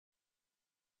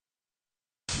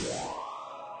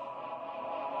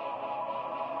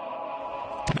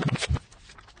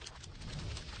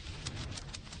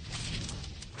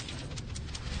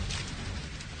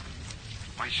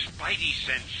spidey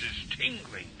senses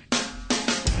tingling.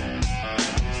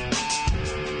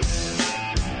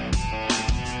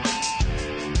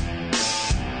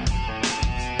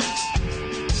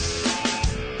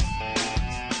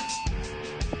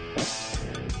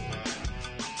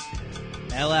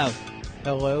 Hello.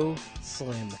 Hello,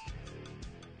 Slim.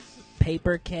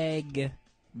 Paper keg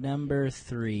number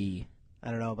 3.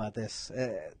 I don't know about this.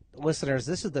 Listeners,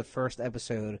 this is the first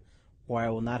episode where I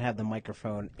will not have the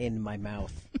microphone in my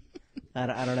mouth. I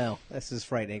don't know. This is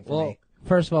frightening for me.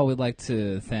 First of all, we'd like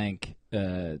to thank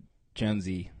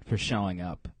Jonesy for showing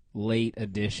up. Late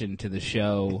addition to the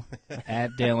show.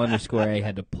 At Dale_A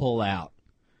had to pull out.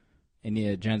 And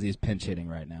yeah, Jonesy's pinch hitting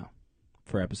right now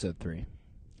for episode 3.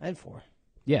 I had 4.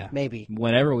 Yeah. Maybe.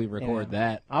 Whenever we record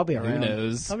that. I'll be around. Who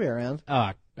knows? I'll be around.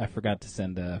 Oh, I forgot to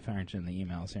send Farrington the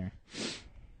emails here.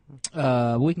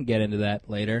 We can get into that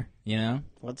later, you know?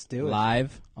 Let's do it.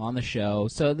 Live on the show.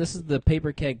 So this is the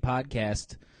Paper Keg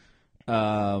podcast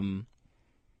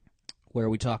where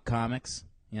we talk comics.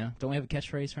 You know? Don't we have a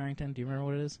catchphrase, Farrington? Do you remember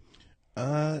what it is?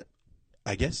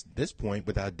 I guess at this point,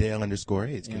 without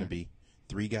Dale_A, it's going to be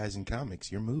 3 guys in comics.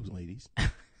 Your moves, ladies.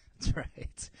 That's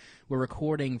right. We're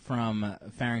recording from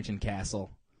Farrington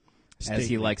Castle, Stately. as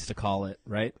he likes to call it,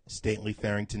 right? Stately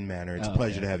Farrington Manor. It's a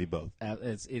pleasure to have you both.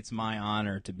 It's my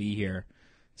honor to be here.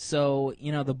 So,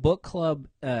 you know, the book club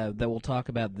that we'll talk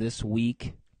about this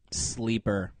week,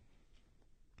 Sleeper,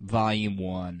 Volume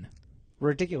 1.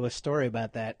 Ridiculous story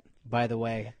about that, by the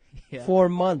way. Yeah. 4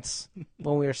 months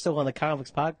when we were still on the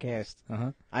comics podcast,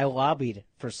 Uh-huh. I lobbied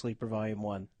for Sleeper Volume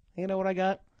 1. You know what I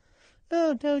got?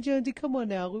 Oh, no, Jonesy, come on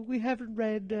now. We haven't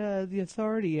read The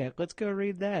Authority yet. Let's go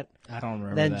read that. I don't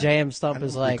remember Then that. J.M. Stump I don't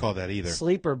is like, recall that either.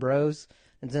 Sleeper, bros.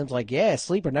 And Tim's like, yeah,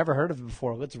 Sleeper, never heard of it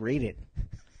before. Let's read it.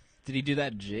 Did he do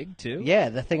that jig, too? Yeah,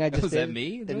 the thing I just Was did that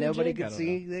me that doing nobody jig? I could don't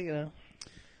see, you know.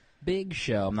 Big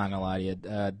show. I'm not going to lie to you.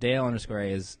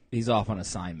 Dale_A he's off on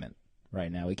assignment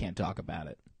right now. We can't talk about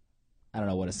it. I don't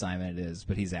know what assignment it is,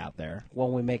 but he's out there.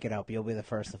 When we make it up, you'll be the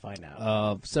first to find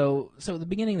out. So at the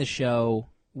beginning of the show,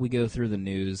 we go through the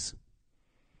news.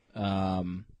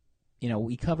 You know,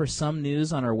 we cover some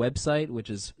news on our website, which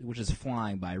is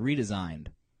flying by, redesigned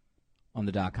on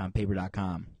the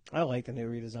paper.com. I like the new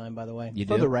redesign, by the way. You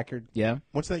For do? the record. Yeah.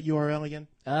 What's that URL again?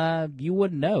 You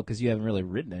wouldn't know because you haven't really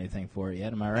written anything for it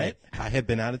yet. Am I right? I have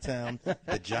been out of town. The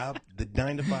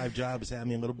 9-to-5 job has had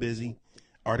me a little busy.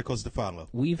 Articles to follow.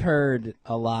 We've heard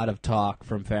a lot of talk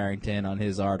from Farrington on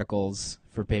his articles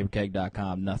for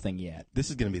paperkeg.com. Nothing yet. This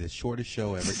is going to be the shortest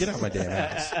show ever. Get out of my damn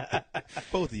house.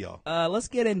 Both of y'all. Let's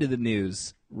get into the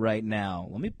news right now.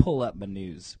 Let me pull up my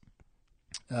news.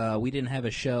 We didn't have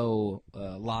a show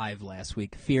live last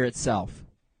week. Fear Itself.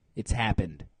 It's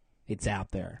happened. It's out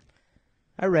there.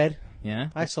 I read. Yeah?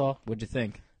 I saw. What'd you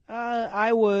think?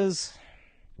 I was...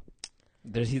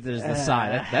 There's the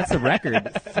sigh. That's the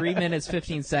record. 3 minutes,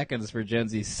 15 seconds for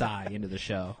Jonesy's sigh into the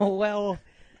show. Well,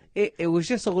 it was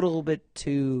just a little bit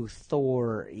too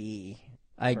Thor-y.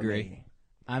 I agree.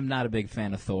 I'm not a big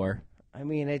fan of Thor. I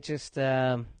mean, it just...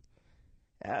 with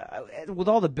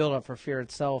all the build-up for Fear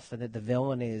Itself and that the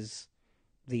villain is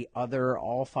the other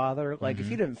All-Father, like,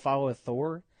 if you didn't follow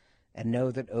Thor and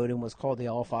know that Odin was called the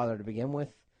All-Father to begin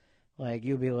with, like,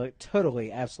 you'd be, like,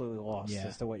 totally, absolutely lost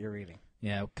as to what you're reading.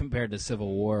 Yeah, compared to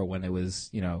Civil War when it was,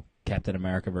 you know, Captain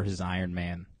America versus Iron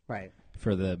Man. Right.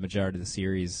 For the majority of the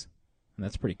series. And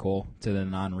that's pretty cool to the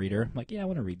non-reader. I'm like, yeah, I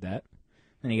want to read that.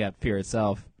 Then you got Fear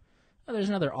Itself. Oh, there's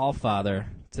another All-Father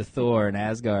to Thor and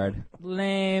Asgard.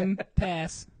 Lame.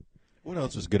 Pass. What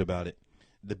else was good about it?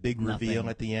 The big Nothing. reveal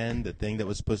at the end, the thing that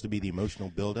was supposed to be the emotional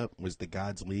buildup, was the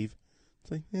gods leave.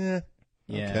 It's like, Yeah.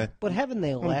 okay. But haven't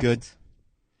they left good.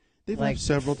 They've like left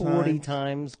several 40 times.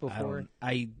 times before?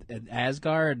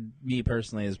 Asgard, me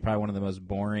personally, is probably one of the most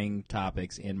boring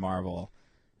topics in Marvel.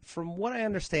 From what I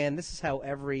understand, this is how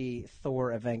every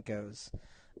Thor event goes.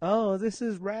 Oh, this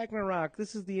is Ragnarok.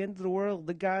 This is the end of the world.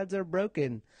 The gods are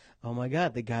broken. Oh, my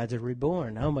God, the gods are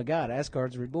reborn. Oh, my God,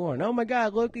 Asgard's reborn. Oh, my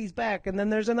God, Loki's back. And then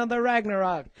there's another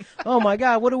Ragnarok. Oh, my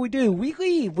God, what do? We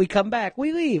leave. We come back.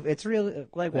 We leave. It's really,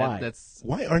 like, why?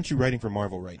 Why aren't you writing for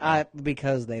Marvel right now?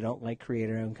 Because they don't like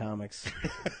creator-owned comics.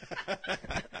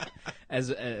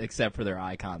 Except for their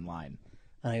icon line.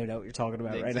 I don't even know what you're talking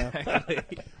about right now.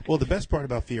 Well, the best part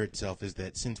about Fear Itself is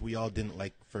that since we all didn't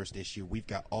like first issue, we've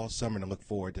got all summer to look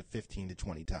forward to 15 to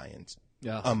 20 tie-ins.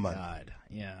 Oh, a month. God.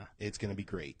 Yeah. It's going to be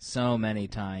great. So many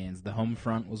tie-ins. The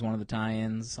Homefront was one of the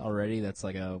tie-ins already. That's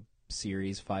like a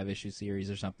series, 5-issue series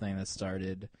or something that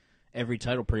started. Every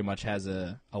title pretty much has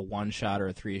a one-shot or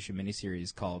a 3-issue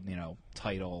miniseries called,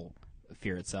 title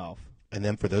Fear Itself. And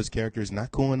then for those characters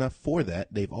not cool enough for that,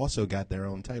 they've also got their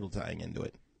own title tying into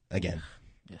it. again.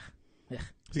 Yeah.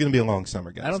 It's going to be a long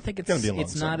summer, guys. I don't think it's going to be a long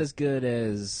it's summer. not as good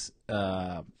as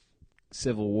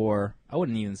Civil War. I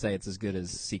wouldn't even say it's as good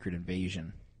as Secret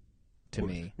Invasion to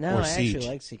me. No, Or I Siege. actually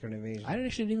like Secret Invasion. I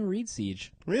actually didn't even read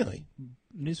Siege. Really?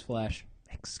 Newsflash.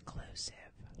 Exclusive.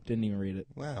 Didn't even read it.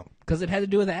 Wow. Because it had to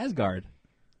do with Asgard.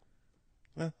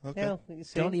 Well, okay. Yeah, you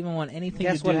see? Don't even want anything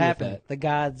Guess to do what with happened? that. The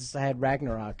gods had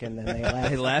Ragnarok, and then they left.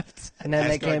 They left. And then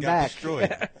they Asgard came got back.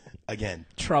 destroyed again.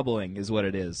 Troubling is what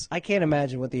it is. I can't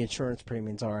imagine what the insurance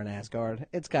premiums are in Asgard.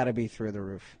 It's got to be through the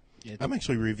roof. I'm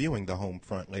actually reviewing the home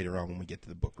front later on when we get to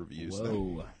the book reviews. though.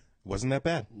 Whoa. Wasn't that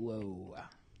bad? Whoa.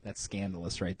 That's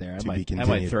scandalous right there. To be I might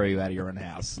continued. throw you out of your own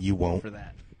house. You won't. For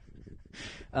that.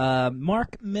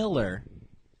 Mark Miller,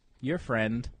 your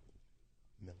friend.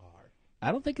 Millar.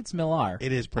 I don't think it's Millar.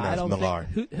 It is I pronounced don't Millar.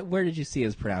 Where did you see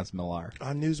it's pronounced Millar?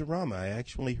 On Newsarama, I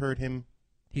actually heard him.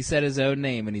 He said his own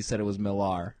name and he said it was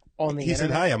Millar. On the He said,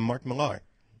 internet. "Hi, I'm Mark Millar."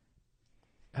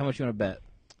 How much you want to bet?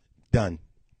 Done.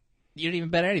 You didn't even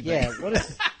bet anything. Yeah, what is...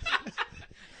 Do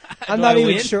I'm not I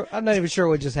even win? sure. I'm not even sure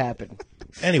what just happened.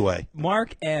 Anyway,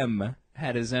 Mark M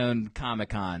had his own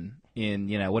Comic-Con in,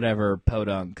 whatever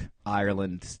podunk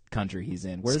Ireland country he's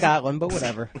in. Where's Scotland, but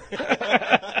whatever. it?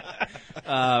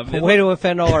 Way to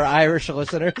offend all our Irish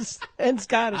listeners and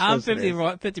Scottish I'm listeners.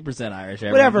 50% Irish.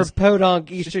 everyone. Whatever Just-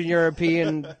 podunk Eastern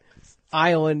European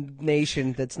island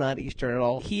nation that's not Eastern at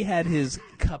all. He had his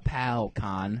Kapow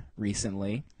Con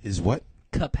recently. is what?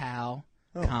 Kapow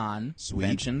Con sweet.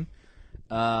 convention.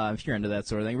 If you're into that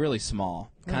sort of thing, really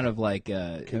small, kind of like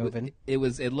Coven.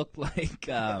 It looked like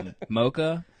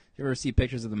Mocha. You ever see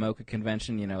pictures of the Mocha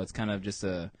convention? It's kind of just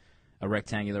a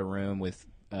rectangular room with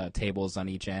tables on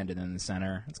each end, and then in the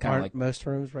center, it's kind of Aren't like most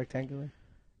rooms rectangular?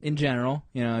 in general.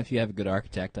 If you have a good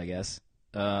architect, I guess.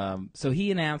 So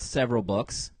he announced several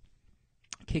books.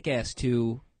 Kick-Ass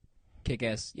 2.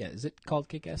 Kick-Ass, yeah, is it called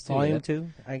Kick-Ass 2? Volume That- 2,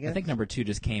 I guess. I think number 2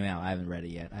 just came out. I haven't read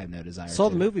it yet. I have no desire Saw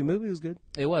to. the movie. Movie was good.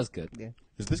 It was good.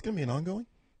 Is this going to be an ongoing?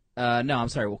 No, I'm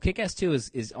sorry. Well, Kick-Ass 2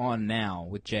 is on now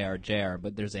with JR,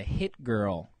 but there's a Hit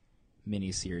Girl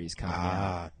miniseries coming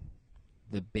out.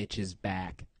 The bitch is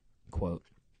back, quote,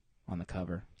 on the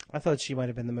cover. I thought she might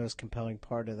have been the most compelling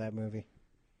part of that movie.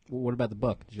 Well, what about the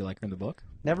book? Did you like her in the book?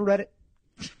 Never read it.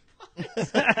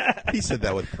 He said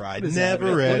that with pride. What is Never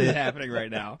happening- read What is it. happening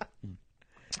right now?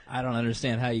 I don't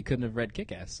understand how you couldn't have read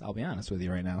Kick-Ass. I'll be honest with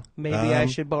you right now. Maybe I Um,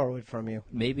 should borrow it from you.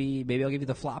 Maybe I'll give you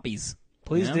the floppies.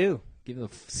 Please you know? do. Give you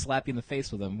slap you in the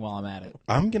face with them while I'm at it.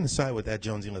 I'm going to side with that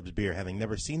Jonesy Lips beer, having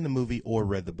never seen the movie or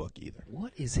read the book either.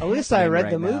 What is At least I happening read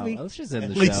right the now? movie. Let's just end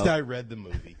At the least show. I read the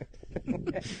movie.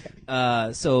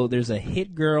 So there's a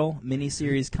Hit Girl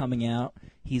miniseries coming out.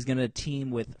 He's going to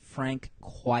team with Frank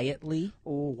Quietly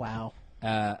Oh, wow.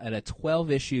 at a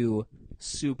 12-issue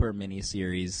super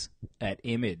miniseries at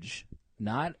Image.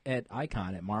 Not at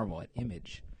Icon, at Marvel, at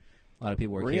Image. A lot of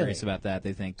people were Really? curious about that.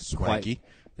 They think Swanky.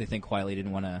 They think Quietly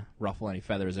didn't want to ruffle any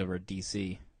feathers over at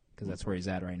DC because that's where he's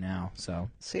at right now. So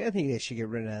See, I think they should get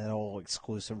rid of that whole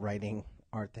exclusive writing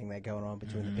art thing that going on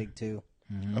between the big two.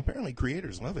 Apparently,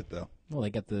 creators love it, though. well, they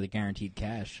got the guaranteed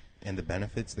cash. And the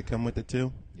benefits that come with it,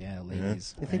 too. Yeah,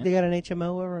 ladies. You think they got an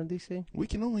HMO over in DC? We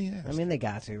can only ask. I mean, they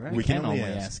got to, right? We can can only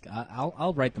only ask. ask.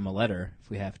 I'll write them a letter if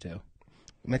we have to.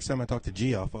 Next time I talk to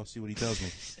Geoff, I'll see what he tells me.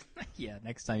 Yeah,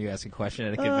 next time you ask a question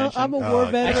at a convention. I'm a war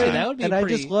veteran, Actually, that would be and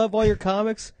pretty- I just love all your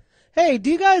comics. Hey,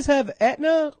 do you guys have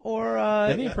Etna or?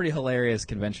 That'd be a pretty hilarious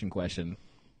convention question.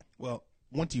 Well,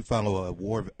 once you follow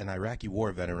an Iraqi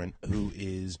war veteran who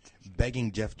is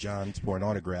begging Jeff Johns for an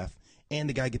autograph, and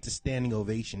the guy gets a standing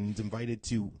ovation, he's invited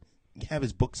to have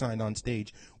his book signed on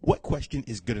stage, what question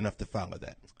is good enough to follow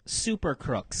that? Super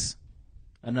Crooks,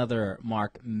 another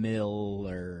Mark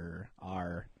Miller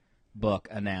book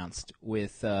announced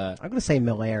with I'm going to say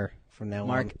Miller from now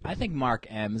Mark. on. I think Mark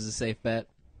M is a safe bet.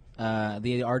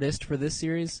 The artist for this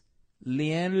series,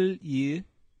 Lian Yu,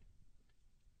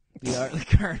 the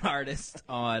current artist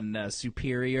on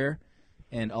Superior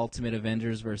and Ultimate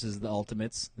Avengers versus the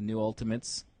Ultimates, the new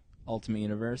Ultimates, Ultimate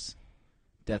Universe,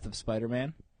 Death of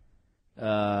Spider-Man.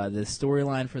 The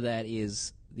storyline for that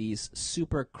is these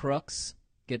super crooks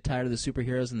get tired of the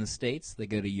superheroes in the States. They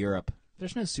go to Europe.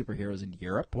 There's no superheroes in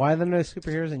Europe. Why are there no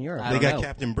superheroes in Europe? I They don't got know.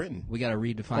 Captain Britain. We got to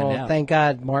read to find Well, out. thank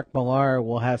God Mark Millar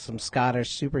will have some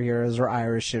Scottish superheroes or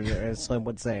Irish, as Slim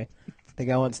would say. They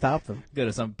go and stop them. Go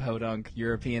to some podunk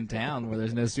European town where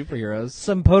there's no superheroes.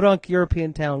 Some podunk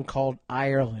European town called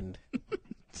Ireland.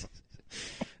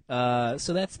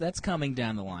 So that's coming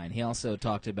down the line. He also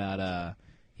talked about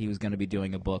he was going to be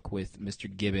doing a book with Mr.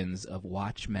 Gibbons of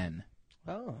Watchmen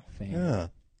Oh. fame. Yeah.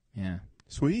 Yeah.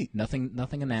 Sweet. Nothing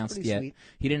announced pretty yet. sweet.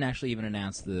 He didn't actually even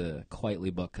announce the Quietly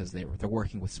book because they're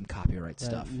working with some copyright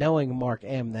stuff. Knowing Mark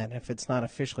M, then if it's not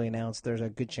officially announced, there's a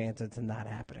good chance it's not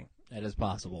happening. That is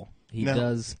possible. He No.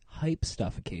 does hype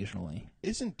stuff occasionally.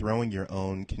 Isn't throwing your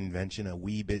own convention a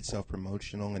wee bit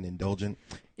self-promotional and indulgent?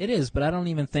 It is, but I don't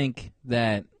even think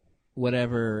that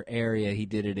whatever area he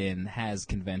did it in has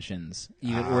conventions.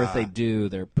 Even, or if they do,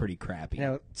 they're pretty crappy. You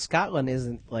know, Scotland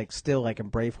isn't still like in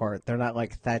Braveheart. They're not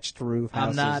like thatched roof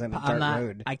houses and a dirt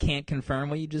road. I can't confirm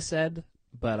what you just said,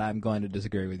 but I'm going to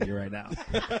disagree with you right now.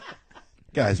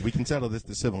 Guys, we can settle this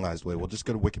the civilized way. We'll just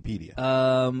go to Wikipedia.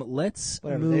 Let's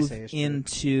Whatever they move say is true.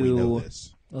 We know into.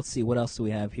 this. Let's see, what else do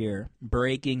we have here?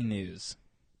 Breaking news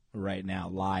right now,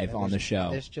 live on the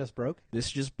show. This just broke. This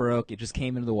just broke. It just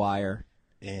came into the wire.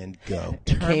 And go.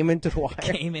 Came into the wire.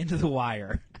 Came into the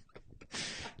wire.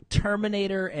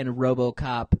 Terminator and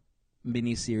RoboCop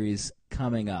miniseries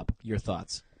coming up. Your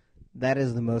thoughts? That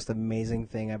is the most amazing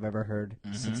thing I've ever heard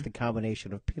since the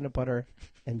combination of peanut butter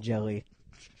and jelly.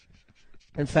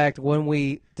 In fact, when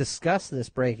we discussed this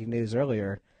breaking news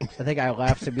earlier, I think I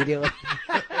laughed immediately.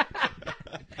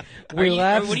 What are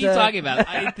you talking about?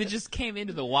 It just came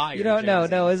into the wire. No.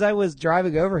 Josie. As I was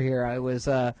driving over here, I was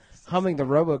humming the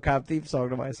RoboCop theme song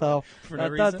to myself. For no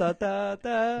reason?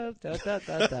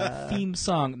 Da-da-da-da-da-da-da-da. Theme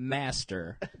song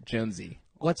master, Jonesy.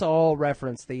 Let's all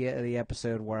reference the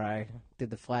episode where I did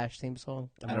the Flash theme song.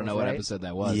 I don't know what episode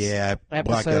that was. Yeah, I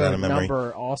blocked that out Episode of memory.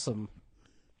 number awesome.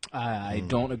 I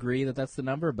don't agree that that's the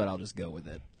number, but I'll just go with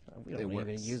it. We don't It even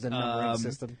works. use a numbering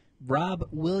system. Rob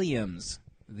Williams,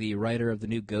 the writer of the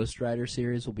new Ghost Rider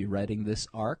series, will be writing this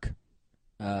arc.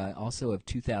 Also of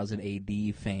 2000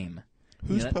 AD fame.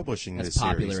 Who's that- publishing That's this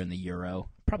popular series? in the Euro.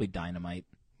 Probably Dynamite.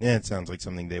 Yeah, it sounds like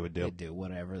something they would do. They do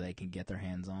whatever they can get their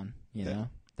hands on. You know,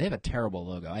 they have a terrible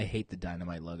logo. I hate the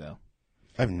Dynamite logo.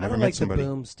 I've I never don't met like somebody. the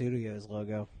Boom Studios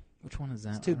logo. Which one is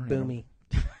that? It's too I don't even- boomy.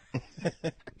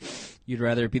 You'd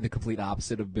rather it be the complete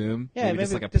opposite of Boom? Yeah, maybe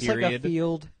just like a like period. a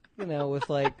field, with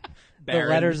like the Barren-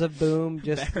 letters of Boom,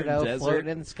 just barren desert. floating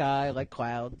in the sky like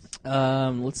clouds.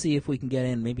 Let's see if we can get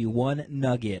in maybe one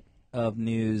nugget of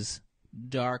news.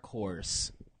 Dark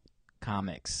Horse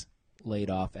Comics laid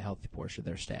off a healthy portion of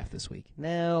their staff this week.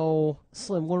 Now,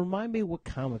 Slim, will remind me what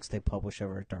comics they publish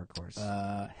over at Dark Horse.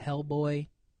 Hellboy.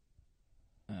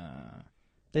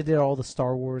 They did all the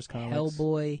Star Wars comics.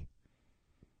 Hellboy.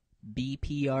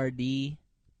 BPRD.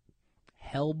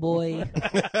 Hellboy.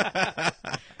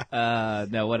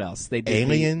 No, what else? They did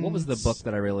Aliens? what was the book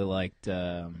that I really liked?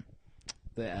 The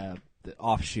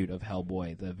offshoot of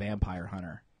Hellboy, the Vampire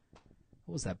Hunter.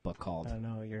 What was that book called? I don't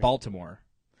know. Baltimore.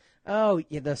 Oh,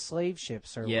 yeah, the slave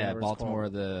ships or Yeah, whatever it's Baltimore,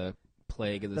 called. the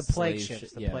plague of the plague slave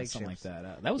ships, shi- the yeah, plague something ships. like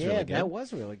that. That was Yeah, really good. that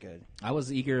was really good. I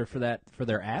was eager for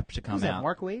their app to come Was that out.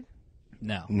 Mark Wade?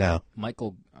 No, No. I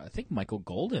think Michael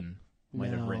Golden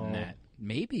might have written No. that.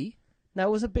 Maybe. No,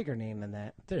 it was a bigger name than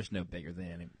that. There's no bigger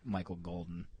than Michael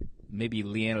Golden. Maybe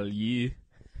Leanna Liu.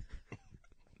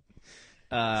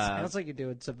 Sounds like you're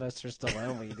doing Sylvester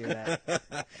Stallone when you do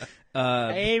that.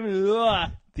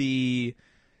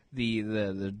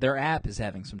 Their app is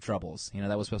having some troubles.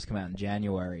 That was supposed to come out in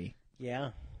January.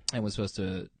 Yeah. It was supposed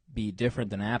to be different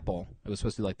than Apple. It was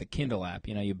supposed to be like the Kindle app.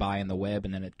 You buy in the web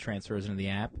and then it transfers into the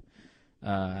app.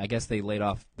 I guess they laid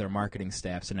off their marketing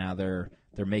staff, so now they're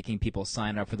making people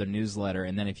sign up for their newsletter.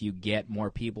 And then if you get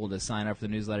more people to sign up for the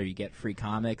newsletter, you get free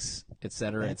comics, et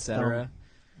cetera, et That's cetera. dumb.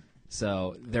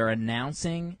 So they're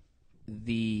announcing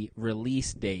the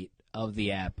release date of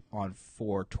the app on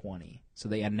 4/20. So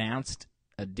they announced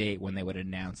a date when they would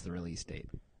announce the release date.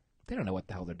 They don't know what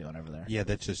the hell they're doing over there. Yeah,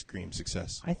 that just screams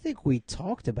success. I think we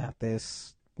talked about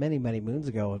this many, many moons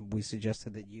ago, and we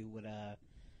suggested that you would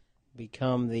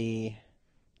become the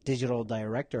digital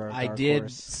director of I Dark did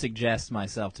Horse. suggest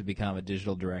myself to become a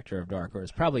digital director of Dark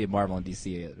Horse, probably at Marvel and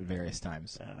DC at various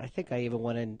times. I think I even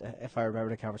went in, if I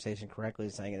remember the conversation correctly,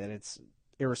 saying that it's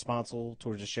irresponsible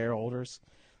towards the shareholders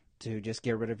to just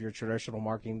get rid of your traditional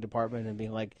marketing department and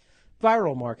being like,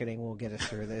 viral marketing will get us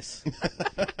through this.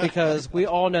 Because we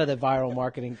all know that viral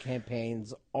marketing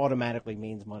campaigns automatically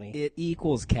means money. It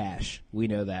equals cash. We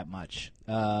know that much.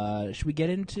 Should we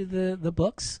get into the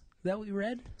books that we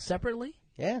read separately,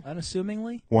 Yeah.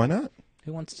 unassumingly? Why not?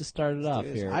 Who wants to start it off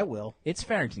here? I will. It's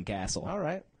Farrington Castle. All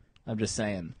right. I'm just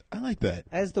saying. I like that.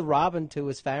 As the Robin to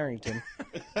his Farrington.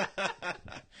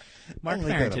 Mark I like that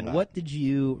a Farrington, lot. what did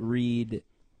you read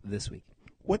this week?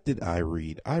 What did I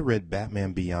read? I read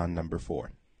Batman Beyond #4.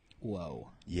 Whoa.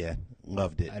 Yeah,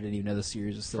 loved it. I didn't even know the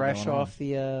series was still Fresh going on. off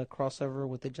the crossover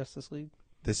with the Justice League.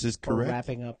 This is Or correct.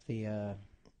 wrapping up the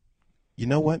You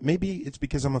know what? Maybe it's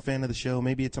because I'm a fan of the show.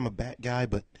 Maybe it's I'm a Bat guy,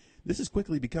 but this is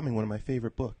quickly becoming one of my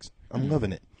favorite books. I'm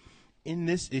loving it. In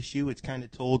this issue, it's kind of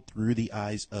told through the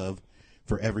eyes of,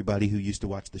 for everybody who used to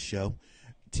watch the show,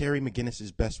 Terry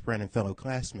McGinnis's best friend and fellow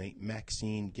classmate,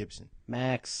 Maxine Gibson.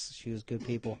 Max, she was good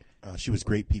people. She was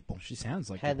great people. She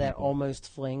sounds like Had good that people.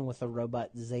 almost fling with a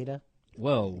robot Zeta.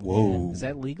 Whoa. Whoa. Is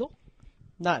that legal?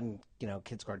 Not in,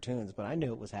 kids' cartoons, but I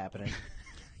knew it was happening.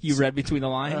 You read between the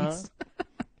lines?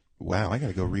 Wow, I got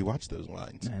to go rewatch those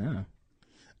lines. I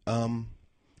know.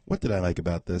 What did I like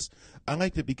about this? I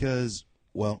liked it because,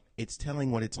 well, it's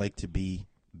telling what it's like to be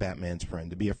Batman's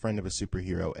friend, to be a friend of a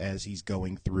superhero as he's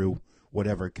going through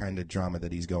whatever kind of drama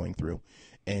that he's going through.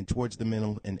 And towards the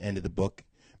middle and end of the book,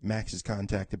 Max is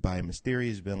contacted by a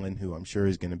mysterious villain who I'm sure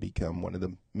is going to become one of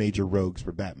the major rogues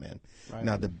for Batman. Right.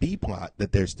 Now, the B plot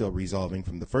that they're still resolving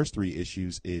from the first 3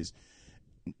 issues is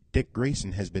Dick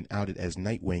Grayson has been outed as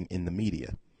Nightwing in the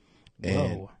media.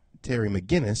 And Terry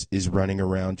McGinnis is running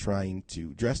around trying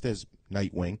to, dressed as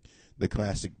Nightwing, the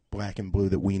classic black and blue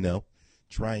that we know,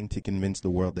 trying to convince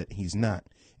the world that he's not.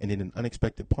 And in an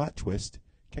unexpected plot twist,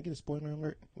 can I get a spoiler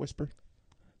alert, Whisper?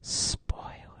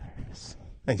 Spoilers.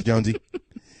 Thanks, Jonesy.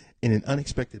 In an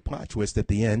unexpected plot twist at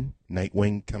the end,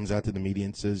 Nightwing comes out to the media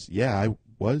and says, yeah, I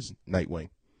was Nightwing.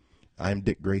 I'm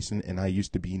Dick Grayson, and I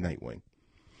used to be Nightwing.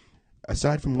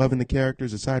 Aside from loving the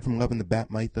characters, aside from loving the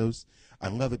Bat mythos, I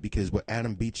love it because what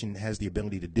Adam Beechin has the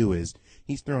ability to do is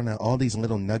he's throwing out all these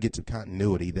little nuggets of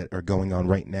continuity that are going on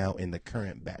right now in the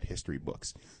current Bat history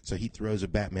books. So he throws a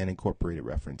Batman Incorporated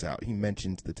reference out. He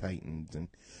mentions the Titans, and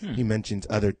he mentions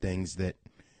other things that,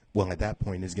 well, at that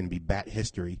point is going to be Bat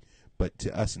history, but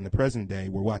to us in the present day,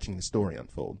 we're watching the story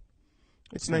unfold.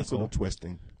 It's a nice little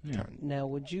twisting. Yeah. Now,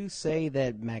 would you say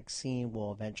that Maxine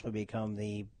will eventually become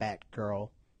the Batgirl?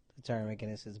 Terry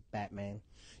McGinnis is Batman.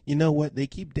 You know what? They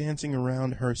keep dancing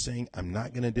around her saying, I'm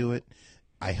not going to do it.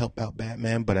 I help out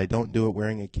Batman, but I don't do it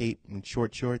wearing a cape and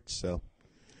short shorts, so.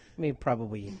 I mean,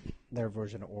 probably their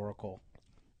version of Oracle,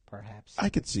 perhaps. I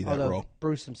could see that Although role.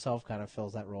 Bruce himself kind of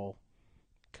fills that role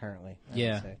currently. I would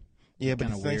Yeah. say. Yeah, but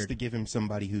Kinda it's nice weird. to give him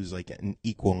somebody who's like at an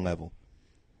equal level,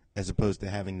 as opposed to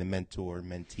having the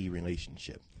mentor-mentee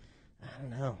relationship.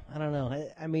 I don't know.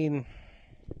 I mean,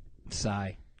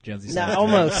 Sigh. Jonesy no, sigh.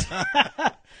 almost.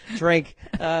 Drink.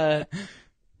 No,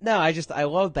 I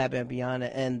love Batman Beyond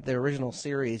and the original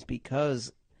series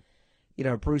because,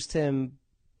 Bruce Timm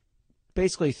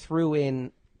basically threw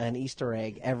in an Easter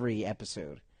egg every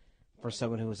episode for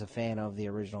someone who was a fan of the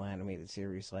original animated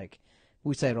series. Like,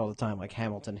 we say it all the time, like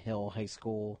Hamilton Hill High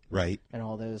School. Right. And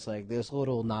all those, like, those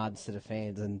little nods to the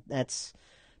fans. And that's,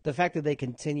 the fact that they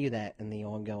continue that in the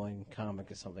ongoing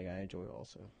comic is something I enjoy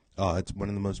also. Oh, it's one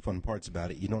of the most fun parts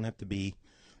about it. You don't have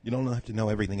to know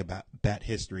everything about Bat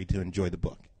history to enjoy the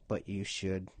book. But you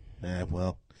should.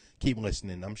 Well, keep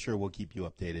listening. I'm sure we'll keep you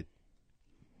updated.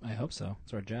 I hope so.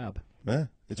 It's our job.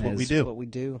 It's what we As- do. What we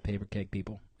do. Paper Keg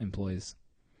people. Employees.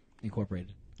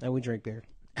 Incorporated. And we drink beer.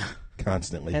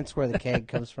 Constantly. Hence where the keg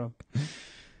comes from.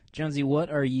 Jonesy,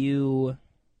 what are you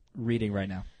reading right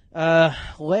now?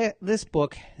 This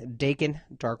book, Dakin,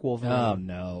 Dark Wolverine. Oh,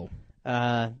 no.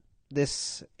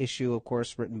 This issue, of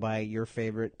course, written by your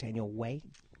favorite, Daniel Way.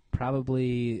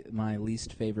 Probably my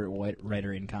least favorite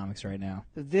writer in comics right now.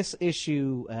 This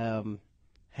issue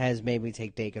has made me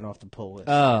take Dakin off the pull list.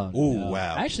 Oh, Ooh, no.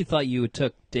 wow. I actually thought you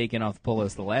took Dakin off the pull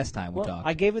list the last time we well, talked.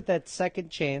 I gave it that second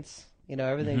chance.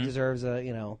 Everything deserves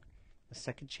a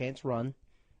second chance run.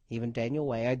 Even Daniel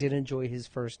Way. I did enjoy his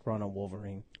first run on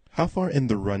Wolverine. How far in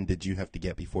the run did you have to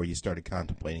get before you started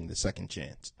contemplating the second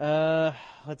chance?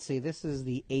 Let's see. This is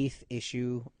the 8th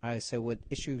issue. I say with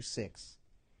issue 6.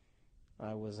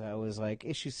 I was like,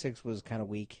 issue 6 was kind of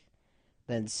weak.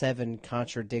 Then 7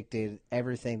 contradicted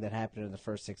everything that happened in the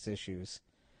first 6 issues.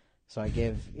 So I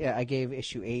gave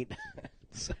issue 8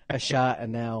 a shot,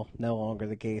 and now no longer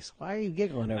the case. Why are you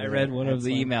giggling over I there? read one of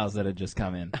the Excellent. emails that had just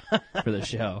come in for the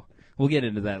show. We'll get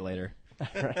into that later.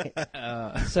 Right.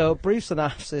 So, brief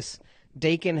synopsis.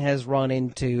 Dakin has run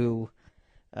into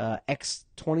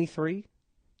X-23?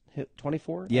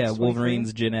 24? Yeah, X-23?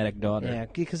 Wolverine's genetic daughter. Yeah,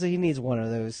 because he needs one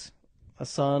of those. A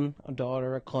son, a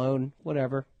daughter, a clone,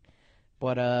 whatever.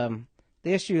 But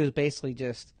the issue is basically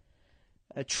just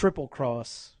a triple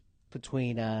cross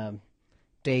between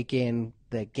Dakin,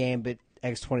 the Gambit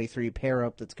X-23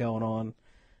 pair-up that's going on,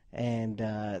 and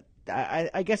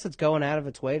I guess it's going out of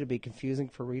its way to be confusing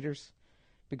for readers,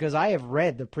 because I have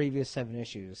read the previous 7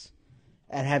 issues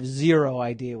and have zero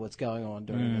idea what's going on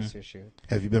during this issue.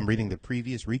 Have you been reading the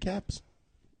previous recaps?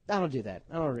 I don't do that.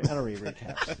 I don't read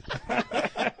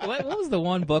recaps. What was the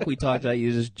one book we talked about?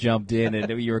 You just jumped in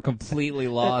and you were completely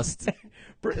lost.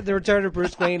 The Return of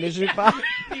Bruce Wayne issue 5.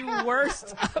 The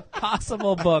worst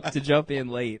possible book to jump in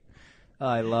late. Oh,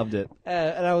 I loved it.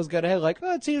 And I was going ahead like,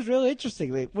 oh, it seems really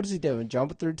interesting. Like, what is he doing?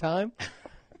 Jumping through time?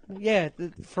 Yeah,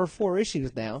 for 4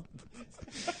 issues now.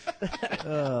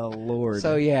 Oh, Lord.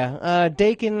 So yeah,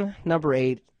 Dakin number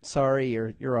 8. Sorry,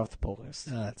 you're off the pull list.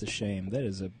 Oh, that's a shame. That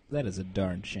is a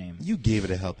darn shame. You gave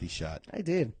it a healthy shot. I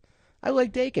did. I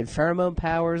like Dakin. Pheromone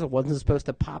powers. I wasn't supposed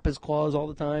to pop his claws all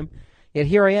the time. Yet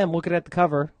here I am looking at the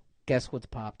cover. Guess what's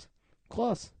popped?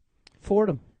 Claws. Ford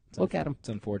him. Look at him. It's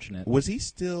unfortunate. Was he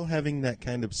still having that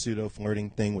kind of pseudo-flirting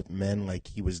thing with men like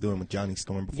he was doing with Johnny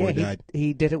Storm before he died?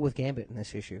 He did it with Gambit in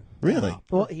this issue. Really?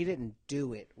 Well, he didn't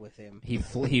do it with him. He But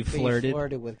flirted. He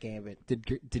flirted with Gambit.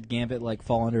 Did Gambit like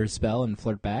fall under his spell and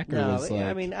flirt back? Or No, was, like...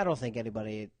 I mean, I don't think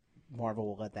anybody at Marvel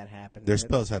will let that happen. Their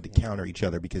spells had to counter each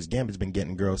other because Gambit's been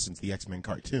getting girls since the X-Men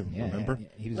cartoon, Yeah, remember? yeah,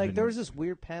 he was Like, been- there was this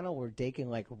weird panel where Dakin,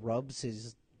 like, rubs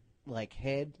his, like,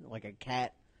 head like a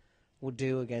cat would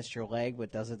do against your leg,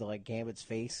 but does it to, like, Gambit's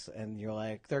face, and you're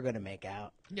like, they're going to make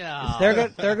out. No.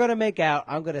 They're going to make out.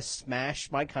 I'm going to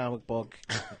smash my comic book,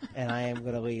 and I am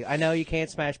going to leave. I know you can't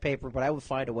smash paper, but I would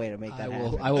find a way to make that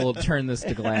happen. I will turn this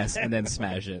to glass and then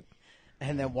smash it.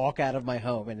 And then walk out of my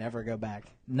home and never go back.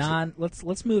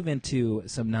 Let's move into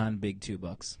some non-Big Two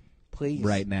books Please.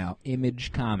 right now.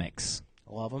 Image Comics,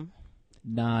 Love them.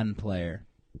 non-player.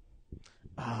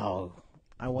 Oh,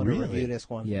 I want to Really? review this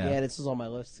one. Yeah. This is on my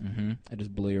list. I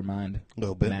just blew your mind.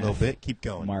 Little bit. Keep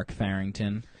going. Mark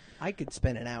Farrington. I could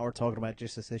spend an hour talking about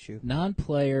just this issue.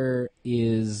 Non-player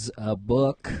is a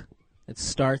book that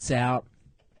starts out.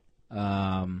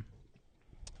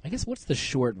 I guess what's the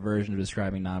short version of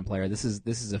describing non-player? This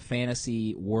is a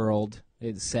fantasy world.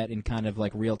 It's set in kind of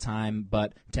like real time,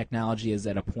 but technology is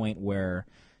at a point where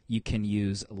you can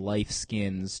use life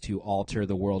skins to alter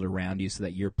the world around you, so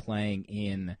that you're playing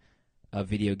in a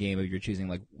video game of your choosing,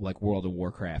 like World of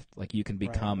Warcraft. Like you can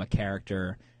become a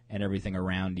character and everything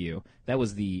around you. That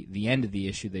was the end of the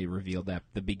issue. They revealed that.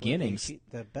 The beginnings.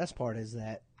 The best part is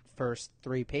that first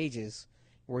 3 pages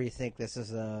where you think this is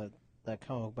the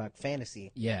comic book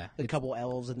fantasy. Yeah. A couple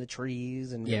elves in the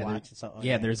trees and Yeah, you're there- watching something.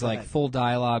 Yeah, Okay, there's go like ahead. full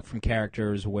dialogue from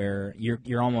characters where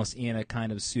you're almost in a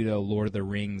kind of pseudo Lord of the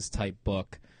Rings type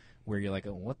book where you're like,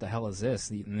 oh, what the hell is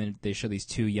this? And then they show these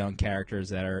 2 young characters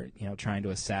that are trying to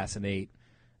assassinate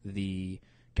the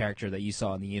character that you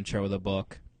saw in the intro of the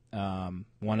book.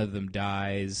 One of them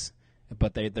dies,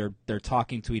 but they're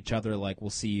talking to each other like,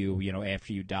 we'll see you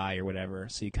after you die or whatever.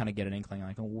 So you kind of get an inkling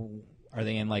like, oh, are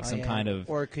they in like some yeah. kind of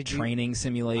Or could you- training I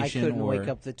simulation? couldn't or... wake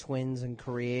up the twins in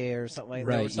Korea or something like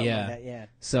that. Or Right, something yeah. Like that. Yeah.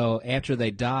 So after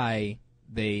they die,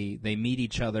 they meet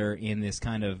each other in this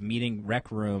kind of meeting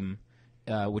rec room,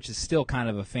 which is still kind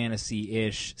of a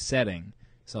fantasy-ish setting.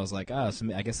 So I was like, oh, so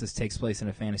I guess this takes place in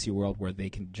a fantasy world where they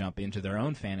can jump into their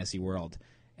own fantasy world.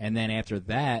 And then after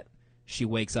that, she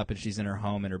wakes up and she's in her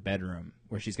home in her bedroom,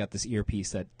 where she's got this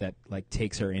earpiece that like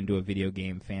takes her into a video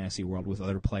game fantasy world with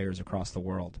other players across the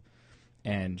world.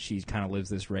 And she kind of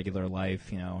lives this regular life.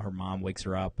 Her mom wakes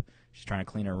her up. She's trying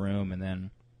to clean her room, and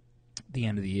then at the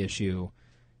end of the issue,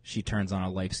 she turns on a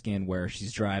life skin where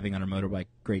she's driving on her motorbike.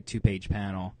 Great 2-page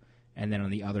panel. And then on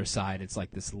the other side, it's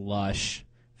like this lush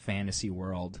fantasy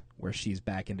world where she's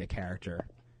back into character.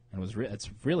 And it's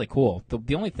really cool.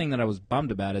 The only thing that I was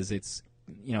bummed about is it's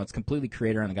completely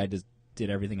creator-owned. The guy just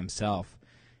did everything himself.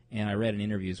 And I read in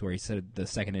interviews where he said the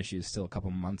second issue is still a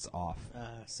couple months off.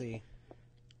 See.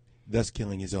 Thus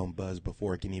killing his own buzz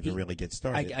before it can even really get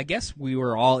started. I guess we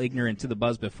were all ignorant to the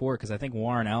buzz before, because I think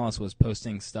Warren Ellis was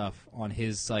posting stuff on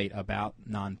his site about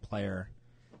non-player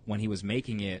when he was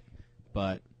making it,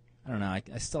 but I don't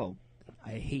know.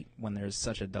 I hate when there's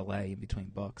such a delay between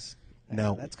books.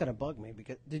 Now, That's going to bug me.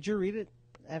 Because did you read it,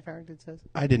 Ed Farrington says?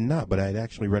 I did not, but I had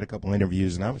actually read a couple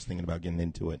interviews, and I was thinking about getting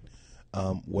into it.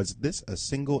 Was this a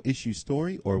single-issue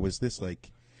story, or was this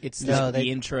like... It's No,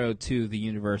 the intro to the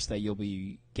universe that you'll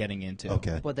be getting into.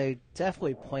 Okay. But they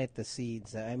definitely plant the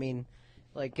seeds. I mean,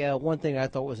 like one thing I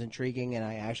thought was intriguing, and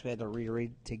I actually had to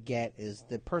reread to get, is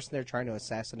the person they're trying to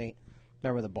assassinate.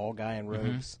 Remember the bald guy in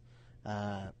robes?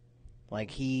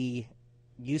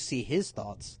 You see his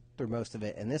thoughts through most of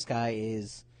it, and this guy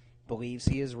believes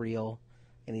he is real,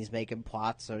 and he's making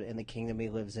plots in the kingdom he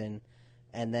lives in.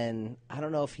 And then I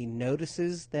don't know if he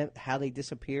notices how they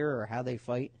disappear or how they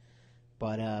fight.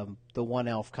 But the one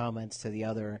elf comments to the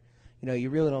other, you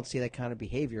really don't see that kind of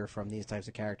behavior from these types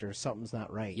of characters. Something's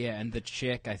not right. Yeah, and the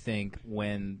chick, I think,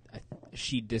 when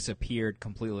she disappeared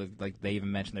completely. Like they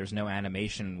even mentioned, there's no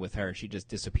animation with her. She just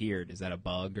disappeared. Is that a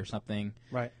bug or something?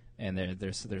 Right. And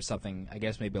there's something, I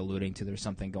guess maybe alluding to there's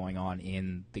something going on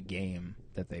in the game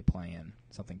that they play in,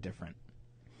 something different.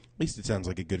 At least it sounds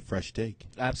like a good fresh take.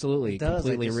 Absolutely, It does.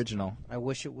 completely I just- original. I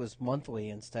wish it was monthly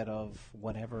instead of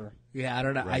whatever. Yeah, I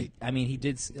don't know. Right. I mean, he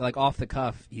did like off the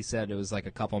cuff. He said it was like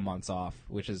a couple months off,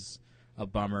 which is a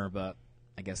bummer, but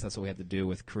I guess that's what we have to do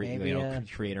with Maybe,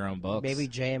 create our own books. Maybe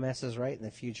JMS is right, and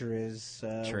the future is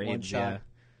Trades, one-shot yeah.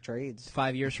 trades.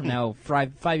 5 years from now,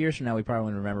 5 years from now, we probably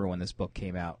won't remember when this book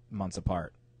came out, months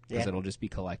apart, because Yeah. it'll just be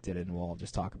collected and we'll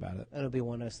just talk about it. It'll be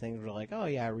one of those things where like, oh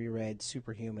yeah, I reread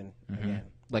Superhuman Mm-hmm. again.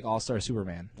 Like All Star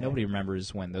Superman. Yeah. Nobody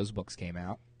remembers when those books came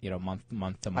out. Month to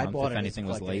month, I bought if it anything as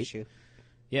a was collected late. issue.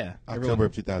 Yeah, October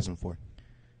of 2004.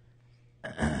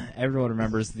 everyone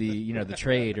remembers the the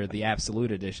trade or the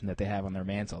absolute edition that they have on their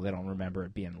mantle. They don't remember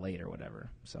it being late or whatever.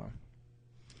 So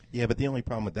Yeah, but the only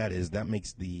problem with that is that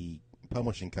makes the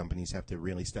publishing companies have to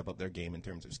really step up their game in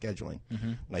terms of scheduling.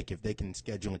 Mm-hmm. Like if they can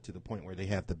schedule it to the point where they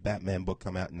have the Batman book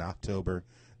come out in October,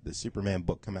 the Superman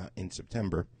book come out in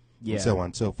September, Yeah. and so on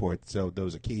and so forth. So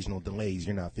those occasional delays,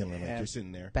 you're not feeling like Yeah. you're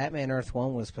sitting there. Batman Earth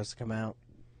 1 was supposed to come out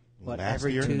Last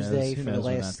every year? Who Tuesday Who for the knows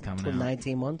when last that's coming out?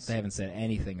 19 months. they haven't said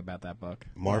anything about that book.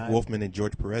 Mark Yeah. Wolfman and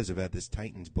George Perez have had this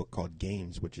Titans book called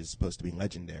Games, which is supposed to be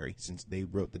legendary since they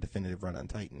wrote the definitive run on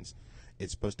Titans.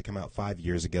 It's supposed to come out 5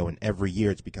 years ago, and every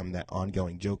year it's become that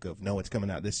ongoing joke of, no, it's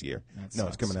coming out this year. That No, it's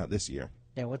sucks. coming out this year.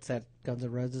 Yeah, what's that? Guns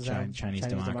N' Roses Chinese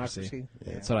Democracy.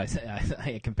 Yeah. That's what I said.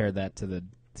 I compared that to the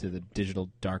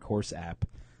digital Dark Horse app.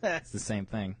 It's the same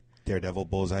thing. Daredevil,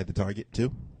 Bullseye, the Target,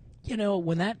 too.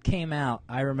 When that came out,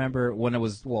 I remember when it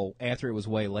was, after it was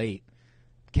way late,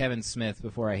 Kevin Smith,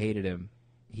 before I hated him,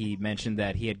 he mentioned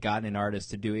that he had gotten an artist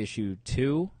to do issue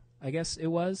 2, I guess it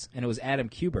was, and it was Adam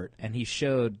Kubert, and he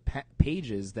showed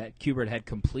pages that Kubert had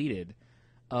completed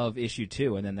of issue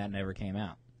 2, and then that never came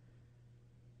out.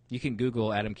 You can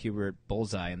Google Adam Kubert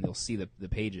Bullseye, and you'll see the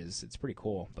pages. It's pretty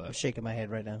cool. I'm But shaking my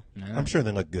head right now. I'm sure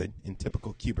they look good in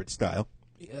typical Kubert style.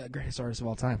 Greatest artist of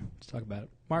all time. Let's talk about it.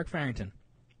 Mark Farrington.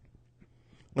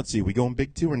 Let's see, we going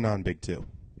big 2 or non-big 2?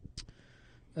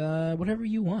 Whatever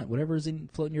you want. Whatever's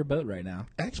floating your boat right now.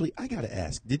 Actually, I gotta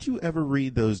ask, did you ever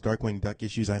read those Darkwing Duck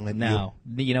issues I lent you? No.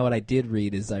 You know what I did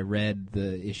read is I read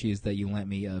the issues that you lent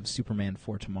me of Superman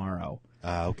for Tomorrow,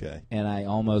 Ah, okay. and I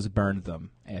almost burned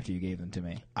them after you gave them to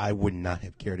me. I would not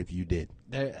have cared if you did.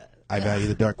 I value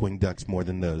the Darkwing Ducks more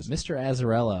than those. Mr.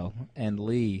 Azzarello and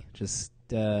Lee just...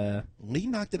 Lee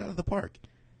knocked it out of the park.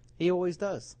 He always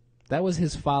does. that was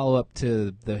his follow-up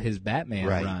to his Batman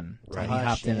Right, run. right. He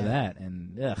hopped into Yeah. that,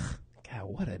 and ugh, God,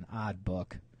 what an odd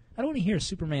book. I don't want to hear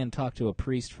Superman talk to a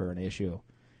priest for an issue.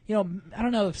 I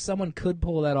don't know if someone could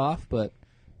pull that off, but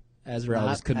Azrael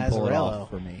Not just couldn't pull it Azzarello. off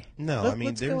for me. No, Look, I mean,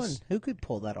 what's going? there's Who could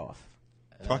pull that off?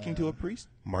 talking to a priest.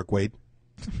 Mark Wade.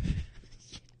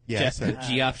 Yeah, I said it.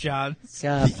 Geoff Johns.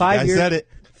 5 I years. said it.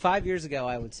 5 years ago,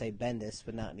 I would say Bendis,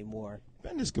 but not anymore.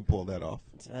 Bendis could pull that off.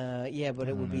 Yeah, but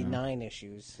it would be 9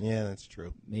 issues. Yeah, that's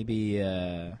true. Maybe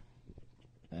I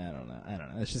don't know.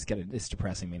 It's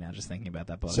depressing me now just thinking about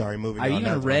that book. Sorry, moving I on. even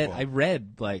That's my read fault. I read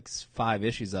like 5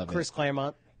 issues of Chris it.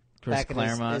 Claremont. Chris back in his-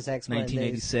 Claremont, his X-Men days.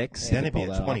 1986. Then He it'd be pulled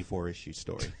a that off. 24-issue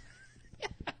story.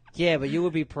 Yeah, but you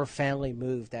would be profoundly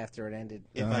moved after it ended.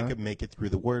 If I could make it through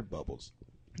the word bubbles.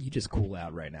 You just cool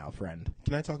out right now, friend.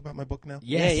 Can I talk about my book now?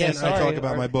 Yes, yeah, Can I sorry. talk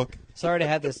about my book? Sorry to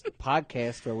have this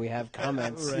podcast where we have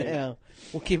comments. Right.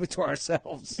 We'll keep it to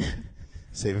ourselves.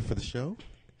 Save it for the show.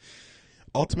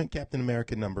 Ultimate Captain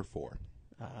America #4.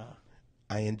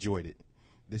 I enjoyed it.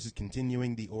 This is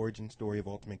continuing the origin story of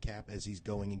Ultimate Cap as he's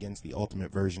going against the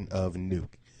ultimate version of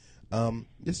Nuke.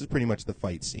 This is pretty much the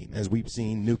fight scene. As we've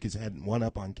seen, Nuke has had one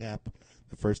up on Cap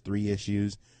the first 3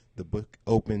 issues. The book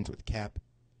opens with Cap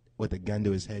with a gun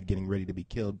to his head getting ready to be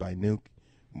killed by Nuke,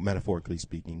 metaphorically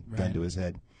speaking, gun Right. to his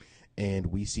head. And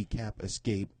we see Cap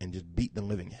escape and just beat the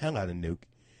living hell out of Nuke.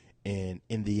 And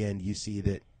in the end, you see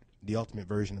that the ultimate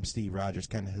version of Steve Rogers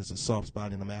kind of has a soft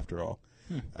spot in him after all.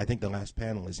 I think the last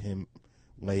panel is him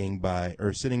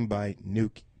sitting by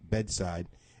Nuke bedside,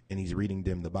 and he's reading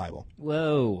him the Bible.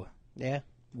 Whoa. Yeah.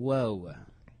 Whoa.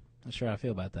 Not sure how I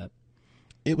feel about that.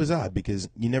 It was odd because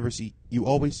you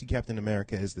always see Captain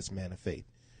America as this man of faith.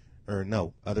 Or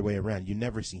no, other way around. You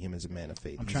never see him as a man of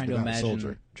faith. I'm He's trying to a imagine.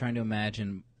 soldier.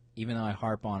 Even though I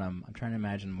harp on him, I'm trying to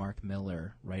imagine Mark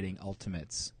Miller writing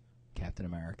Ultimates Captain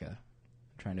America.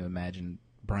 I'm trying to imagine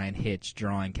Brian Hitch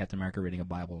drawing Captain America reading a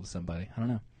Bible to somebody. I don't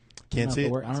know. Can't see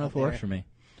it. I don't know if it works for me.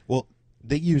 Well,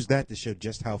 they used that to show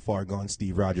just how far gone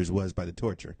Steve Rogers was by the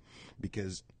torture,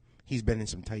 because he's been in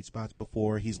some tight spots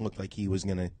before. He's looked like he was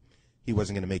going to he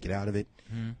wasn't going to make it out of it.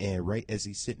 And right as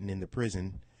he's sitting in the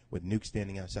prison with Nuke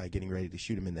standing outside getting ready to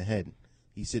shoot him in the head,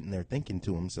 he's sitting there thinking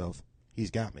to himself,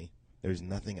 he's got me. There's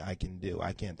nothing I can do.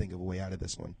 I can't think of a way out of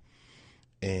this one.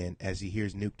 And as he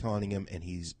hears Nuke taunting him and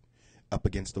he's up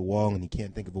against the wall and he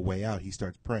can't think of a way out, he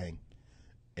starts praying.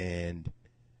 And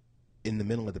in the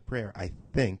middle of the prayer, I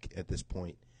think at this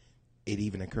point, it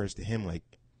even occurs to him like,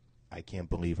 I can't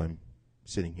believe I'm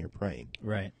sitting here praying.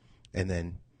 Right. And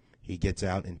then he gets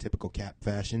out in typical Cap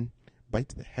fashion,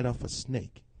 bites the head off a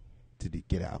snake to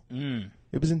get out.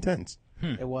 It was intense.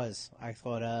 It was. I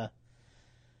thought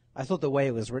the way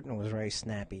it was written was very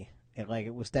snappy.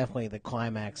 It was definitely the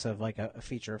climax of like a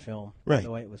feature film. Right.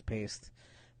 The way it was paced.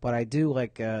 But I do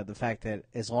like the fact that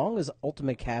as long as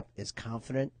Ultimate Cap is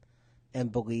confident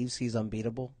and believes he's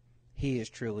unbeatable, he is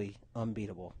truly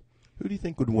unbeatable. Who do you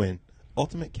think would win?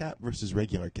 Ultimate Cap versus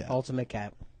regular Cap? Ultimate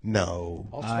Cap. No.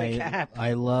 Ultimate Cap.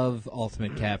 I love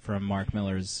Ultimate Cap from Mark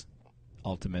Miller's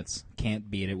Ultimates. Can't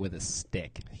beat it with a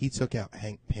stick. He took out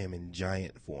Hank Pym in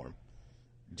giant form.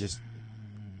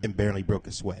 And barely broke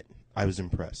a sweat. I was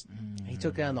impressed. He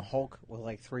took down the Hulk with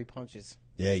like 3 punches.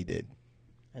 Yeah, he did.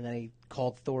 And then he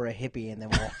called Thor a hippie and then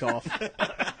walked off.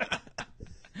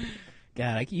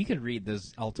 God, you could read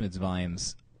those Ultimates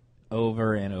volumes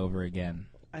over and over again.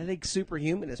 I think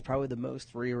Superhuman is probably the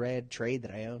most reread trade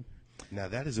that I own. Now,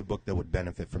 that is a book that would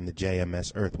benefit from the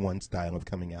JMS Earth 1 style of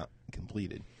coming out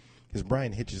completed. Because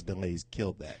Brian Hitch's delays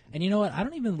killed that. And you know what? I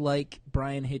don't even like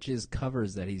Brian Hitch's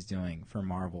covers that he's doing for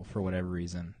Marvel for whatever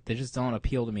reason. They just don't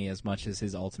appeal to me as much as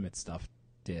his Ultimate stuff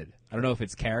did. I don't know if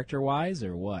it's character-wise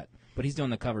or what, but he's doing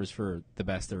the covers for The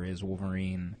Best There Is,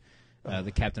 Wolverine,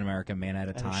 the Captain America Man at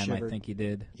a Time, I think he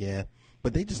did. Yeah,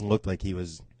 but they just looked like he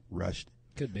was rushed.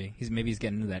 Could be. Maybe he's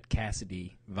getting into that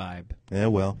Cassidy vibe. Yeah,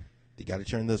 well, you got to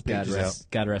turn those pages out.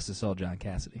 God rest his soul, John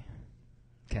Cassidy.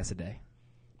 Cassidy.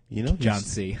 You know, John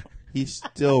C. He's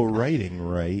still writing,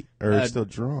 right? Or still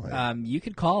drawing? You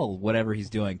could call whatever he's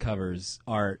doing covers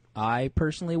art. I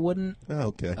personally wouldn't.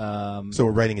 Oh, okay. So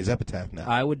we're writing his epitaph now.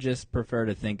 I would just prefer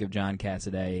to think of John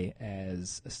Cassaday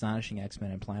as Astonishing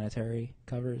X-Men and Planetary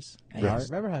covers and art.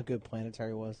 Remember how good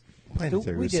Planetary was?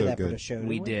 Planetary we was did so that good. for the show. Didn't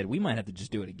We did. We might have to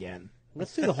just do it again.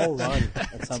 Let's do the whole run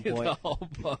at some Do point. the whole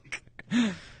book.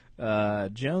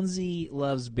 Jonesy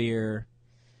Loves Beer.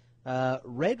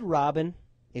 Red Robin,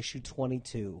 issue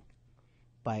 22,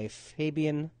 by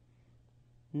Fabian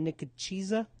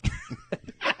Nicieza.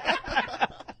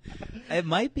 It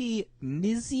might be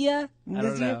Nizia. I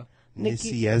don't know.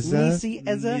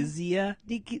 Nicieza? Nizia.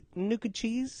 Nuka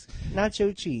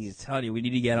nacho cheese. Telling you, we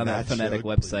need to get on that Nacho phonetic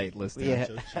website listing. Yeah.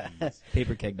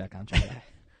 Paperkeg.com. Check it out.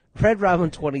 Red Robin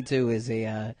 22 is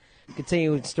a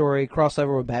continuing story,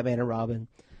 crossover with Batman and Robin,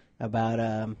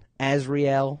 about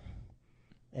Azrael,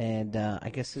 and I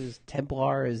guess his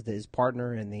Templar is his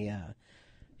partner in the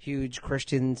huge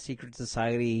Christian secret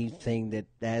society thing that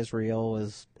Azrael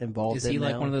is involved in. Is he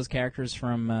like now. one of those characters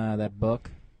from that book?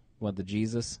 What, the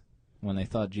Jesus? When they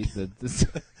thought Jesus...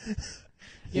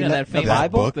 You know that famous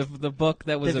Bible? the book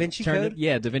that was Da Vinci turned. Code?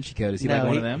 Yeah, Da Vinci Code. Is he No, like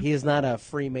one of them? he is not a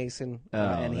Freemason,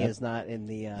 and he that- is not in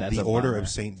the. That's The a Order bummer. of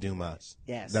St. Dumas.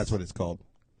 Yes. That's what it's called.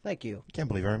 Thank you, I can't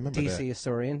believe I remember DC that.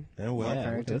 historian. Oh, well. Yeah, look at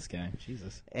character. this guy.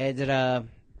 Jesus. And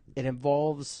it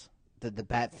involves the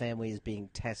Bat family is being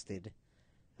tested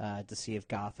to see if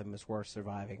Gotham is worth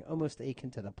surviving, almost akin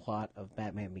to the plot of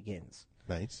Batman Begins,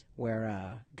 Nice.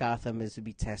 where Gotham is to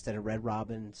be tested, and Red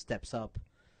Robin steps up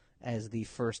as the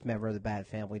first member of the Bat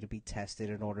family to be tested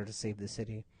in order to save the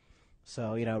city.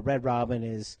 So, Red Robin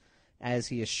is, as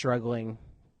he is struggling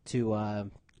to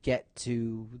get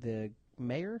to the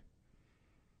mayor.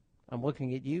 I'm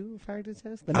looking at you, Farrington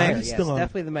says. The mayor, I'm yes, still on-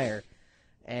 definitely the mayor.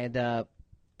 And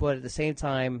but at the same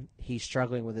time, he's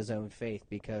struggling with his own faith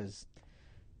because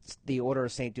the Order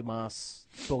of St. Dumas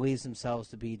believes themselves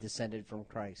to be descended from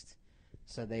Christ.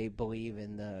 So they believe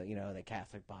in the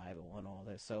Catholic Bible and all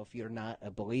this. So if you're not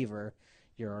a believer,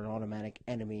 you're an automatic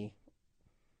enemy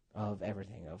of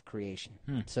everything, of creation.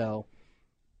 So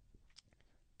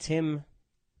Tim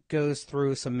goes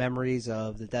through some memories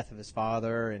of the death of his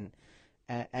father, and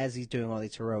as he's doing all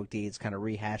these heroic deeds, kind of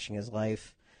rehashing his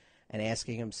life and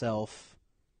asking himself,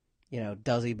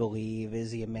 does he believe?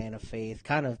 Is he a man of faith?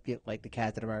 Kind of like the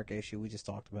Captain America issue we just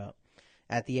talked about.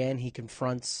 At the end, he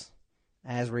confronts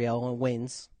Azrael and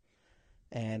wins,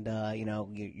 and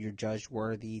you're judged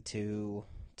worthy to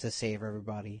save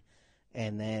everybody.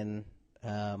 And then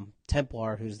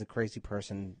Templar, who's the crazy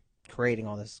person creating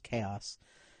all this chaos,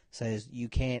 says you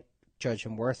can't judge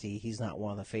him worthy. He's not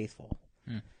one of the faithful.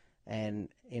 And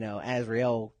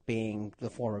Azrael, being the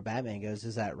former Batman, goes,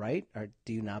 "Is that right? Or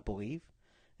do you not believe?"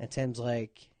 And Tim's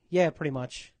like, "Yeah, pretty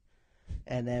much."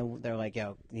 And then they're like,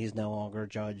 yo, he's no longer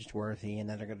judged worthy, and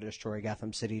then they're going to destroy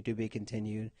Gotham City to be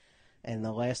continued. And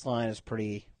the last line is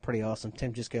pretty awesome.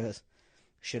 Tim just goes,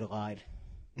 should have lied.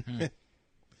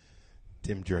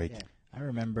 Tim Drake. Yeah. I Oh,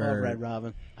 remember. Red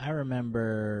Robin. I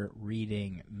remember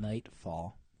reading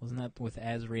Nightfall. Wasn't that with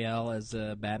Azrael as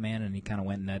Batman, and he kind of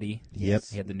went nutty? Yep.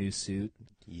 He had the new suit.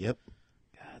 Yep.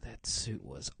 God, that suit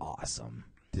was awesome.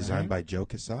 Designed Right? by Joe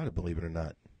Quesada, believe it or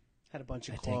not. Had a bunch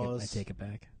of I claws. take it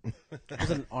back.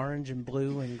 Was it an orange and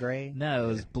blue and gray? No, it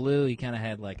was blue. He kind of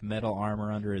had like metal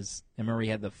armor under his. I remember he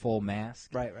had the full mask.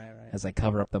 Right. As I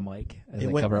cover up the mic, as It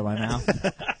I went- cover up my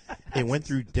mouth. It went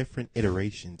through different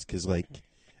iterations because, like,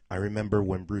 I remember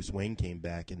when Bruce Wayne came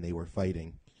back and they were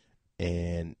fighting,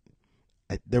 and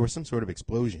there was some sort of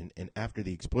explosion, and after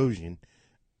the explosion,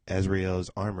 Azrael's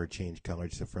armor changed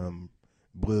colors from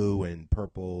blue and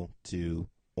purple to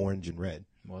orange and red.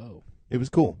 Whoa. It was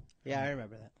cool. Yeah, I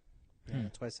remember that. Yeah,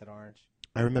 that's why I said orange.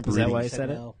 I remember Is that reading. why I said said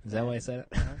it? no. Is that why I said it?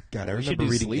 God, I We should remember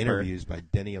do reading Sleeper. interviews by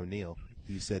Denny O'Neil.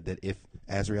 He said that if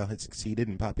Azrael had succeeded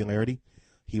in popularity,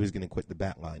 he was going to quit the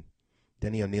Bat line.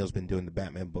 Denny O'Neil's been doing the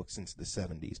Batman books since the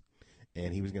 70s,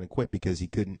 and he was going to quit because he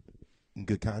couldn't, in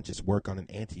good conscience, work on an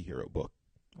anti-hero book.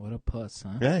 What a puss,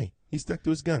 huh? Hey, he stuck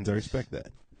to his guns. I respect that.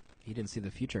 He didn't see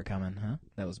the future coming, huh?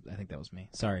 I think that was me.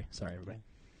 Sorry, everybody.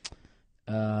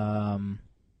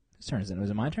 Whose turn is it? Was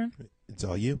it my turn? It's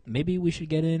all you. Maybe we should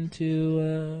get into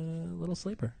Little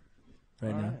Sleeper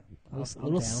right All now. right. I'm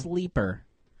Little down. Sleeper.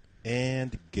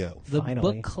 And go. The Finally.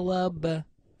 book club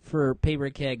for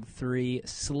Paper Keg 3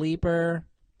 Sleeper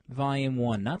Volume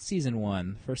 1. Not Season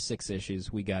 1. First 6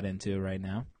 issues we got into right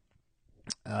now.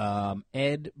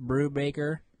 Ed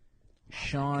Brubaker,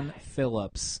 Sean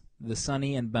Phillips, the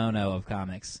Sonny and Bono of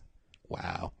comics.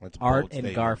 Wow. That's a Art bold and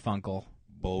statement. Garfunkel.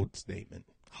 Bold statement.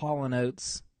 Hall &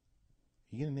 Oates.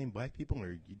 You going to name black people, or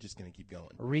are you just going to keep going?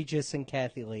 Regis and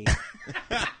Kathy Lee.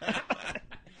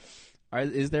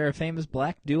 Is there a famous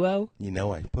black duo? You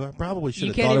know, I probably should You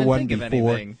have can't thought even of one think of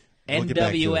before. anything. We'll get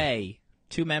back to NWA.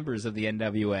 2 members of the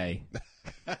NWA.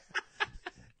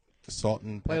 Salt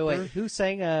and pepper. Wait. Who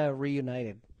sang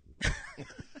Reunited?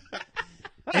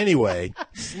 Anyway,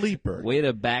 Sleeper. Way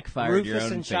to backfire your Rufus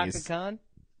own and Shaka face. Khan?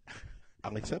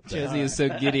 I'll accept that. Josie is so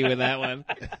giddy with that one.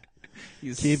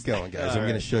 Keep going, guys. I'm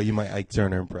going to show you my Ike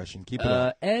Turner impression. Keep it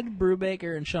up. Ed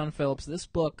Brubaker and Sean Phillips. This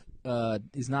book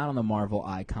is not on the Marvel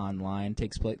Icon line.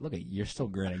 Takes place. Look at you're still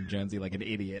grinning, Jonesy, like an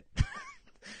idiot.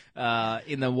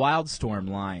 In the Wildstorm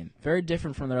line, very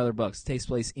different from their other books. It takes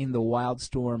place in the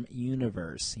Wildstorm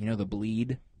universe. You know the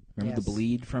Bleed. Remember Yes. the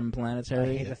Bleed from I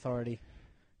Planetary? hate authority,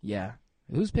 Yeah.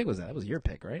 Whose pick was that? That was your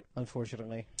pick, right?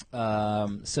 unfortunately.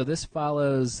 So this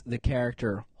follows the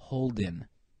character Holden,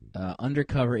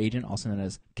 undercover agent, also known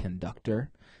as Conductor.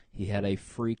 He had a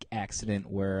freak accident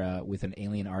where, with an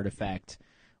alien artifact,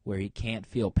 where he can't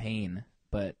feel pain,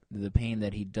 but the pain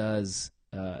that he does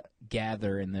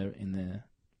gather in the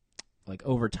like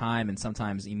over time and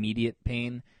sometimes immediate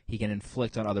pain, he can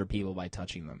inflict on other people by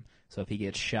touching them. So if he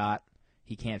gets shot,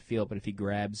 he can't feel it, but if he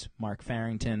grabs Mark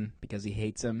Farrington because he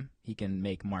hates him, he can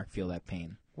make Mark feel that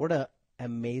pain. What a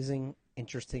amazing,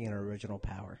 interesting, and original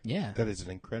power. Yeah. That is an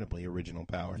incredibly original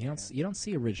power. You don't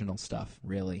see original stuff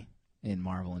really in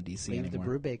Marvel and DC Leave the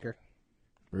anymore. Brubaker.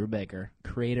 Brubaker,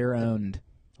 creator owned.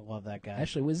 I love that guy.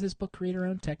 Actually, was this book creator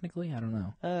owned technically? I don't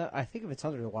know. I think if it's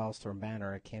under the Wildstorm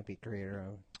banner, it can't be creator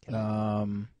owned.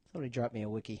 Somebody drop me a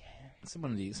wiki.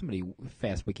 Somebody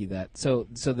fast wiki that. So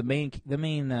the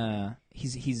main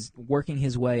he's working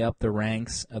his way up the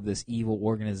ranks of this evil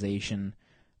organization,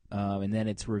 and then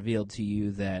it's revealed to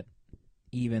you that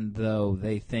even though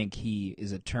they think he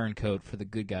is a turncoat for the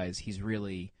good guys, he's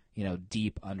really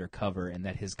deep undercover, and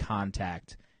that his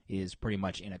contact is pretty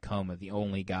much in a coma. The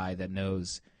only guy that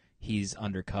knows he's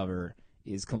undercover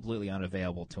is completely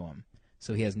unavailable to him.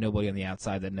 So he has nobody on the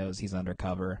outside that knows he's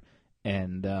undercover.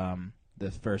 And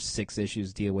the first 6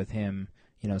 issues deal with him,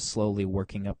 slowly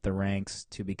working up the ranks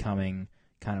to becoming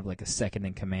kind of like a second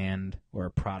in command, or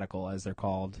a prodigal, as they're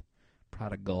called.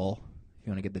 Prodigal, if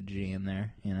you want to get the G in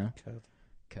there,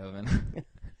 Coven.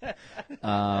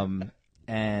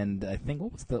 And I think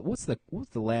what's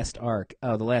the last arc?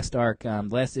 Oh, the last arc.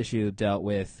 Last issue dealt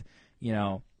with,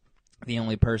 the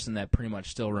only person that pretty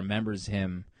much still remembers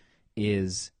him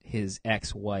is his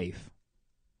ex-wife,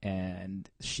 and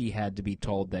she had to be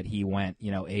told that he went,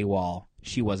 AWOL.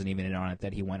 She wasn't even in on it,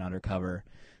 that he went undercover.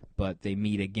 But they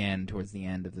meet again towards the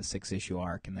end of the 6-issue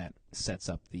arc, and that sets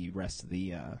up the rest of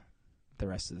the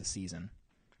season.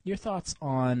 Your thoughts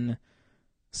on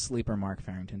Sleeper, Mark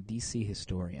Farrington, DC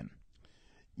historian?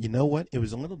 You know what? It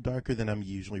was a little darker than I'm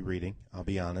usually reading, I'll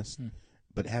be honest.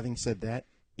 But having said that,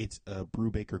 it's a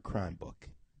Brubaker crime book.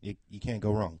 You can't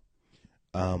go wrong.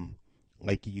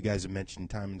 Like you guys have mentioned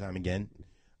time and time again,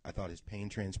 I thought his pain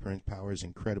transference power is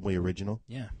incredibly original.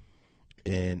 Yeah.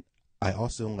 And I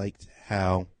also liked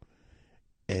how,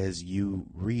 as you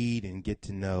read and get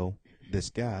to know this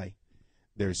guy,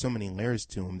 there's so many layers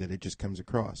to him that it just comes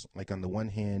across. Like on the one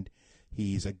hand,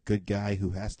 he's a good guy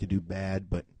who has to do bad,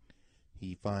 but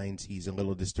he finds he's a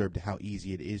little disturbed at how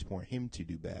easy it is for him to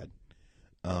do bad.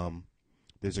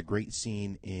 There's a great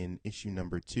scene in issue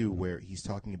number 2 where he's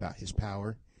talking about his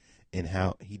power and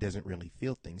how he doesn't really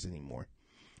feel things anymore,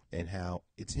 and how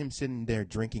it's him sitting there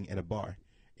drinking at a bar,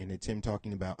 and it's him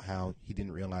talking about how he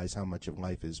didn't realize how much of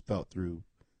life is felt through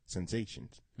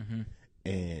sensations. Mm-hmm.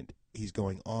 And he's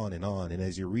going on, and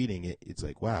as you're reading it, it's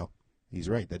like, wow, he's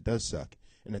right, that does suck.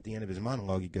 And at the end of his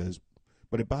monologue, he goes,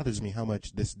 but it bothers me how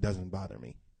much this doesn't bother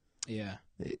me. Yeah.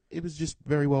 It was just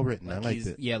very well written. Like I liked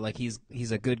it. Yeah, like he's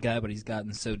a good guy, but he's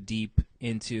gotten so deep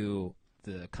into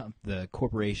the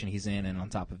corporation he's in, and on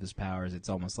top of his powers, it's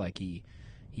almost like he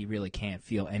really can't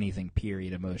feel anything,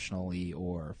 period, emotionally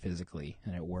or physically,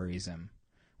 and it worries him,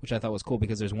 which I thought was cool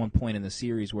because there's one point in the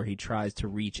series where he tries to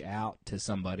reach out to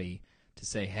somebody to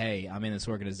say, hey, I'm in this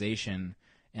organization,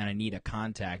 and I need a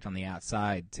contact on the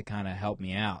outside to kind of help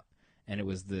me out. And it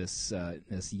was this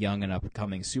young and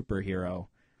upcoming superhero,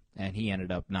 and he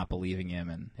ended up not believing him,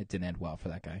 and it didn't end well for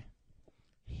that guy.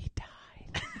 He died.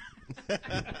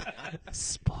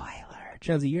 Spoiler.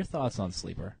 Jonesy, your thoughts on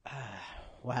Sleeper?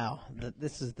 Wow,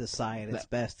 this is the sigh at its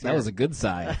best. That was a good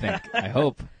sigh, I think. I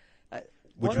hope.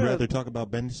 Would you rather talk about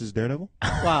Bendis' Daredevil?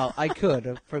 Well, I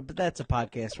could, but that's a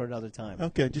podcast for another time.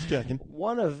 Okay, just checking.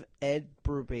 One of Ed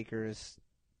Brubaker's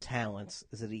talents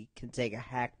is that he can take a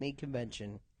hackneyed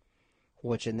convention,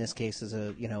 which in this case is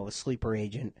a sleeper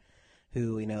agent,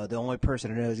 who the only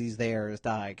person who knows he's there is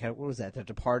Die. What was that? The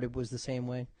Departed was the same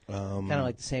way. Kind of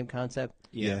like the same concept.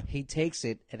 Yeah. He takes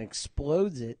it and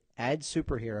explodes it, adds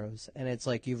superheroes, and it's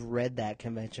like you've read that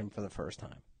convention for the first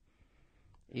time.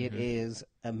 It is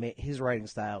his writing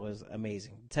style is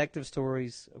amazing. Detective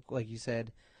stories, like you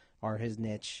said, are his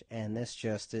niche, and this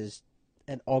just is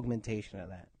an augmentation of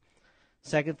that.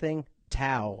 Second thing,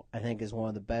 Tao, I think, is one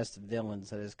of the best villains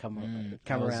that has come around.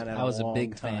 I was a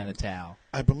big time. fan of Tao.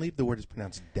 I believe the word is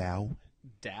pronounced Dow.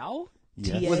 Dow?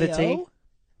 Yeah. T-A-O? With a T?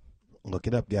 Look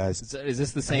it up, guys. Is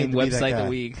this the same hate to be that website guy. that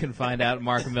we can find out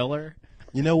Mark Miller?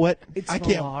 You know what? It's I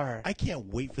can't. hard. I can't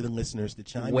wait for the listeners to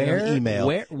chime Where- in on email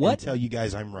where- what- and tell you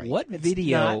guys I'm right. What It's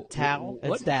video? not Tao,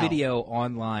 What it's Dow. video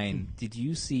online did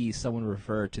you see someone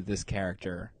refer to this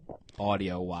character,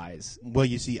 audio-wise? Well,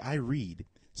 you see, I read,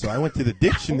 so I went to the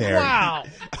dictionary. Wow.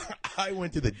 I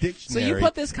went to the So dictionary. you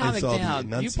put this and comic saw the down. You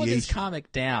put this enunciation.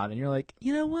 comic down, and you're like,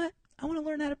 you know what? I want to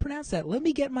learn how to pronounce that. Let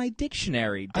me get my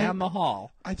dictionary down the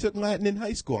hall. I took Latin in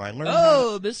high school. I learned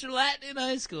Oh, Mr. Latin in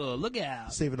high school. Look how out.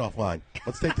 to save it offline.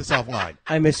 Let's take this offline.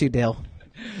 I miss you, Dale.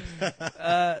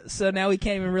 So now we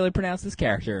can't even really pronounce this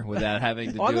character without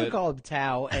having to Well, I'm do going it. to call him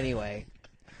Tao anyway.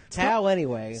 Tao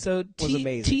anyway So was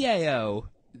amazing. TAO,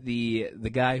 the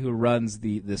guy who runs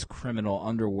this criminal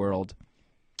underworld.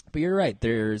 But you're right.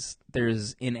 There's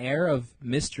an air of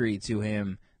mystery to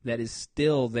him that is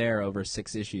still there over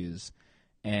 6 issues,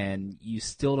 and you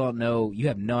still don't know. You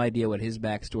have no idea what his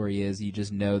backstory is. You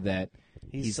just know that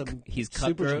He's some he's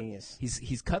super cutthroat. genius.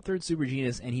 He's cutthroat, super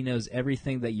genius, and he knows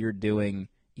everything that you're doing,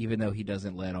 even though he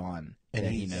doesn't let on And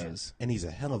that he he's- knows. And he's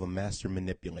a hell of a master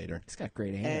manipulator. He's got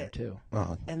great hair too.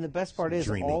 Oh, And the best part is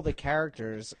dreamy. all the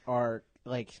characters are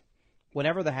like,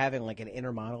 whenever they're having like an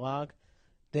inner monologue,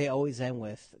 they always end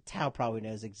with Tao probably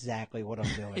knows exactly what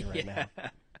I'm doing right now.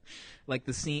 Like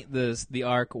the scene, the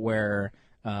arc where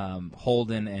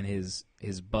Holden and his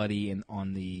buddy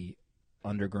on the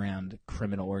underground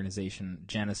criminal organization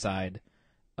Genocide,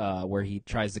 where he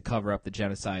tries to cover up the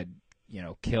genocide,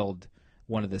 killed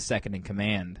one of the second in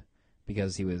command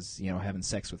because he was, having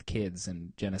sex with kids,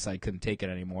 and Genocide couldn't take it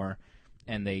anymore.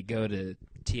 And they go to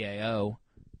TAO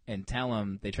and tell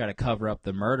him, they try to cover up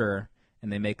the murder,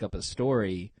 and they make up a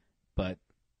story, but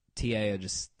TAO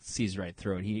just sees right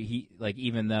through it. He like,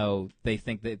 even though they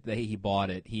think that he bought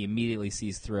it, he immediately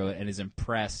sees through it and is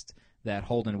impressed that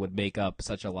Holden would make up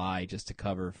such a lie just to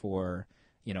cover for,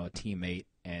 a teammate,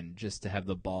 and just to have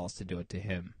the balls to do it to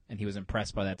him. And he was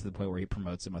impressed by that to the point where he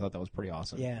promotes him. I thought that was pretty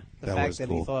awesome. Yeah, the That fact was that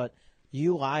cool. he thought,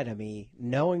 you lie to me,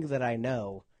 knowing that I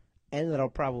know, and that I'll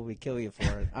probably kill you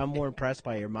for it. I'm more impressed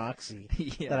by your moxie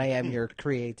Yeah. than I am your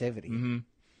creativity. Mm-hmm.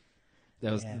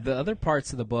 That was Yeah. the other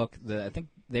parts of the book. I think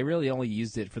they really only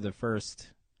used it for the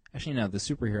first. Actually, no, the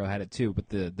superhero had it too. But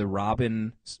the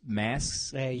Robin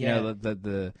masks, Yeah.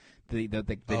 they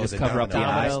Oh, just cover up the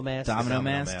domino eyes. masks. Domino Domino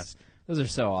masks. masks. Those are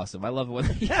so awesome. I love it when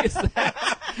they use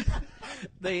that.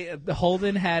 The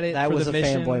Holden had it. That for was the a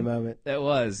mission. fanboy moment. It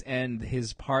was, and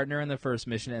his partner in the first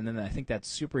mission, and then I think that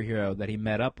superhero that he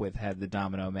met up with had the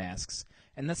domino masks,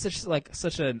 and that's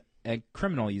such a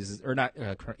criminal uses or not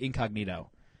Incognito.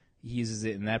 He uses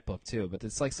it in that book too, but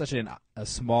it's like such a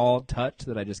small touch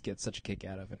that I just get such a kick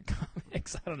out of in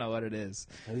comics. I don't know what it is.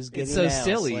 Who's It's getting so now,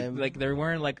 silly. Slim? Like they're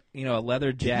wearing a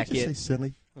leather Did you jacket. just say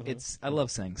silly? I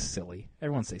love saying silly.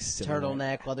 Everyone says silly.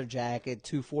 Turtleneck, leather jacket,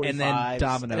 245s, And then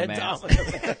domino and then mask. domino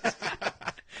mask.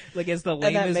 Like it's the And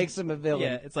lamest. that makes him a villain.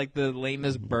 Yeah, it's like the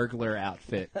lamest burglar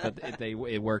outfit, but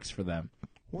it works for them.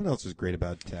 What else is great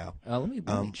about Tao? Let me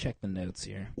check the notes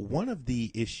here. One of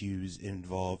the issues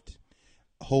involved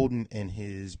Holden and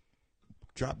his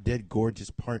drop-dead gorgeous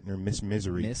partner, Miss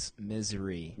Misery. Miss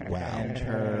Misery. Wow. And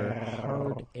her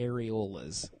hard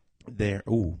areolas. There,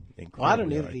 incredible. A lot of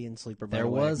nudity in Sleeper. By There the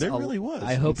way. was. There really was.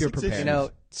 I hope In you're 6 prepared. issues. You know,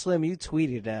 Slim, you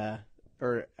tweeted,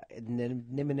 or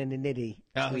Niminity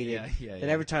tweeted yeah. that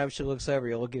every time she looks over,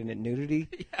 you're looking at nudity.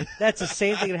 That's the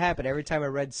same thing that happened every time I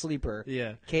read Sleeper.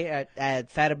 Yeah.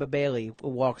 Fatima Bailey would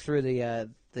walk through the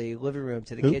living room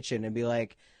to the kitchen and be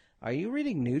like, "Are you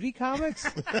reading nudie comics?"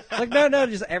 Like, no,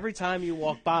 just every time you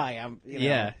walk by, Miss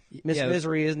Yeah.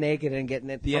 Misery is naked and getting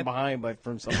it Yep. from behind, but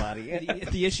from somebody.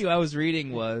 The issue I was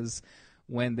reading was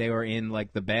when they were in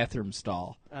like the bathroom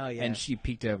stall. Oh, yeah. And she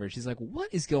peeked over. She's like, "What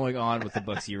is going on with the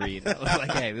books you read?" I was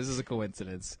like, "Hey, this is a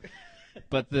coincidence."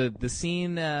 But the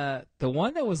scene, the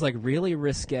one that was like really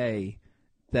risque,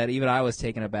 that even I was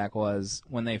taken aback was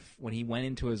when he went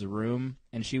into his room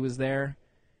and she was there.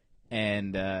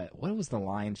 And what was the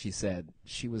line she said?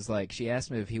 She was like, she asked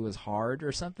me if he was hard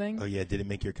or something. Oh, yeah, did it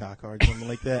make your cock hard? Something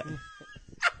like that?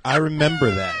 I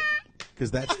remember that,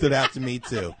 because that stood out to me,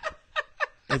 too.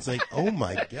 It's like, oh,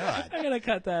 my God. I'm gonna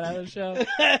cut that out of the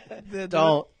show.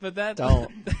 Don't. But that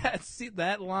Don't.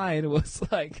 that line was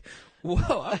like,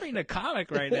 whoa! I'm reading a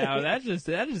comic right now. That just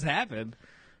happened.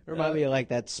 Remind me of like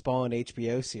that Spawn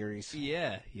HBO series.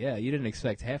 Yeah. You didn't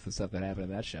expect half the stuff that happened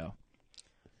in that show.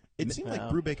 It seemed like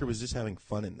Wow. Brubaker was just having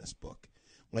fun in this book.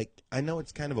 Like, I know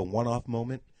it's kind of a one-off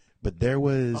moment, but there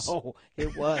was... Oh,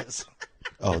 it was.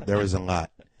 Oh, there was a lot.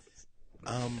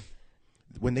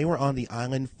 When they were on the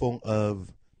island full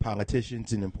of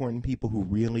politicians and important people who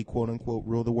really, quote-unquote,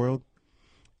 rule the world,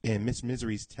 and Miss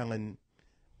Misery's telling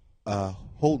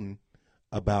Holden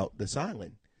about this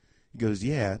island. He goes,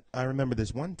 yeah, I remember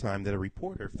this one time that a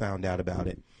reporter found out about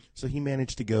it. So he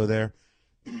managed to go there.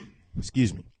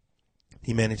 Excuse me.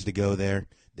 He managed to go there.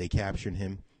 They captured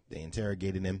him. They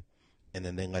interrogated him. And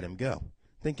then they let him go.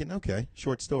 Thinking, okay,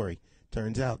 short story.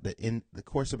 Turns out that in the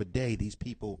course of a day, these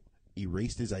people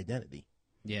erased his identity.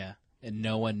 Yeah, and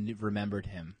no one remembered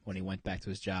him when he went back to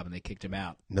his job, and they kicked him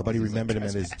out. Nobody He was, like, remembered him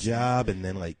at his trespassing. job. And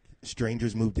then, like,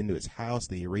 strangers moved into his house.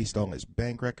 They erased all his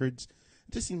bank records.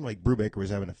 It just seemed like Brubaker was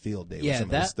having a field day with some of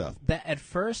this stuff. That at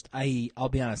first, I'll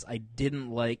be honest, I didn't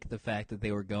like the fact that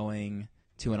they were going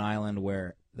to an island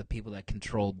where the people that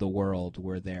controlled the world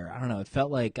were there. I don't know. It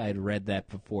felt like I'd read that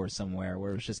before somewhere,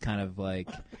 where it was just kind of like,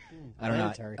 I don't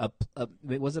Planetary.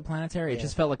 know. Was it planetary? It Yeah.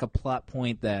 just felt like a plot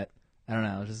point that, I don't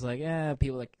know. It was just like,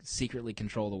 people that secretly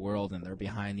control the world and they're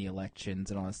behind the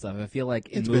elections and all that stuff. I feel like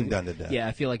It's been done to death. Yeah,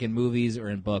 I feel like in movies or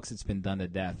in books, it's been done to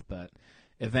death. But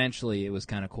eventually, it was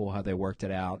kind of cool how they worked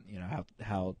it out. You know,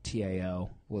 how TAO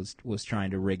was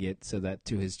trying to rig it so that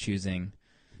to his choosing,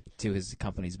 to his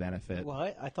company's benefit.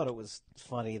 Well, I thought it was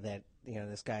funny that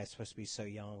this guy is supposed to be so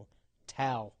young.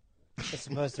 Tao is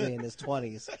supposed to be in his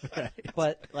 20s,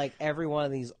 but like every one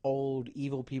of these old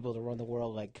evil people that run the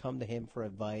world like come to him for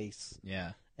advice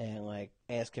Yeah. and like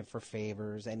ask him for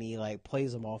favors, and he like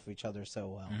plays them off of each other so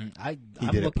well. I'm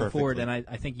did it looking forward, perfectly. and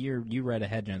I think you read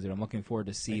ahead, Jonesy. I'm looking forward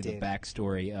to see I the did.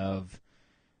 backstory of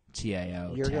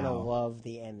TAO. You're gonna Tao. love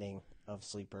the ending of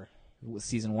Sleeper.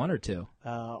 Season 1 or 2?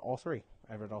 All three.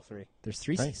 I read all three. There's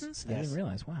 3 Nice. seasons? I Yes. didn't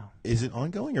realize. Wow. Is it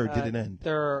ongoing or did it end?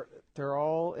 They're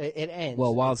all. It ends.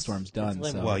 Well, It's- Wildstorm's it's done,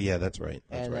 limited. so- Well, yeah, that's right.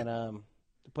 That's and right. then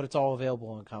but it's all available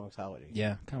on Comixology.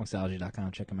 Yeah,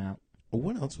 comicsology.com. Check them out. Well,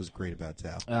 what else was great about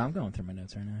Tao? I'm going through my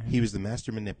notes right now. He was the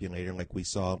master manipulator, like we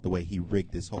saw the way he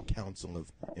rigged this whole council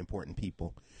of important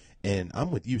people. And I'm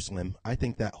with you, Slim. I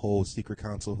think that whole secret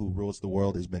council who rules the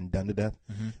world has been done to death.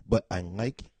 But I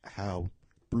like how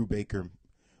Brubaker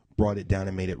brought it down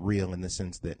and made it real in the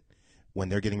sense that when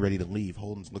they're getting ready to leave,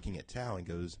 Holden's looking at Tao and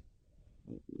goes,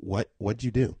 What'd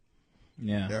you do?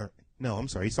 Yeah. Or, no, I'm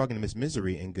sorry. He's talking to Miss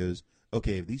Misery and goes,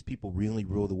 okay, if these people really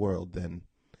rule the world, then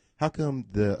how come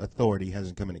the authority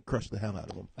hasn't come in and crushed the hell out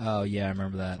of them? Oh, yeah, I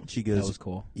remember that. She goes, That was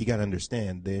cool. You got to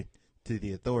understand, to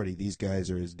the authority, these guys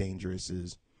are as dangerous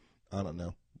as, I don't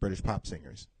know, British pop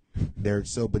singers. they're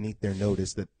so beneath their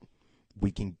notice that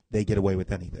they get away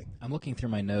with anything. I'm looking through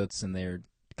my notes, and they're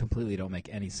completely don't make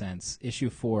any sense. Issue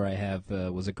 4 I have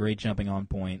was a great jumping on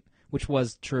point, which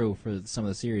was true for some of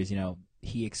the series. You know,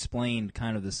 he explained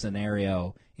kind of the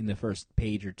scenario in the first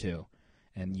page or two,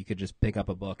 and you could just pick up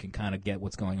a book and kind of get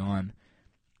what's going on.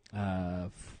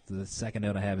 The second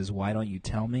note I have is, why don't you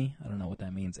tell me? I don't know what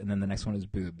that means. And then the next one is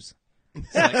boobs.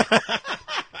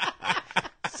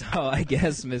 So I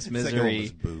guess Miss Misery, Second one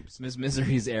was boobs. Miss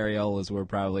Misery's areolas were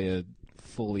probably a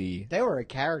fully... They were a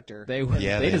character. They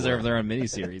they deserve were. their own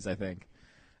miniseries, I think.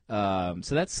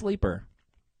 So that's Sleeper.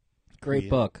 Great Creative.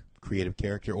 book. Creative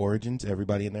character origins.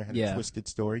 Everybody in there had Yeah. a twisted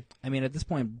story. I mean, at this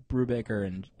point, Brubaker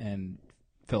and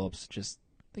Phillips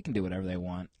they can do whatever they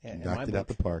want. Yeah, in my Knocked it out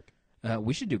book. the park.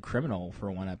 We should do Criminal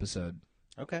for one episode.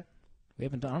 Okay. We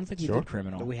haven't done. I don't think we Sure. did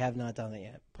Criminal. But we have not done it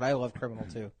yet. But I love Criminal,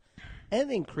 too.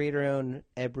 Anything creator-owned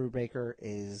Ed Brubaker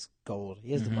is gold.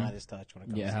 He has the Midas touch when it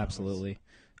comes to Yeah, novels. absolutely.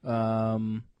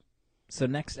 So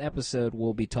next episode,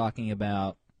 we'll be talking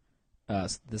about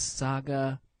the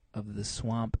Saga of the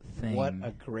Swamp Thing. What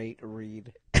a great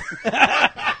read.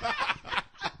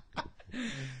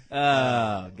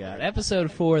 Oh, God.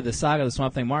 Episode 4, the Saga of the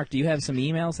Swamp Thing. Mark, do you have some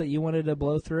emails that you wanted to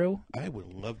blow through? I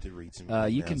would love to read some. You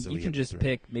emails can that we you can get just through.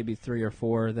 pick maybe 3 or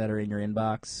 4 that are in your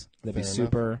inbox. That'd be Fair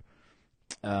super.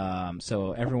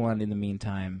 So everyone, in the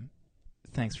meantime,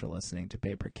 thanks for listening to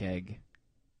Paper Keg.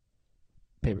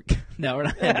 No, we're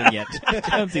not ending yet.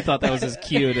 Jonesy thought that was his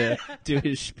cue to do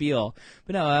his spiel.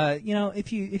 But no,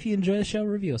 if you enjoy the show,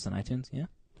 review us on iTunes. Yeah.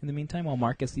 In the meantime, while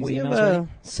Mark gets these We emails have ready.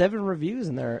 7 reviews,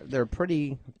 and they're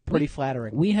pretty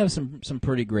flattering. We have some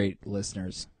pretty great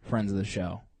listeners, friends of the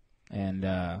show, and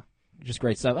just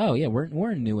great stuff. Oh yeah,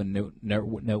 we're new and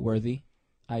noteworthy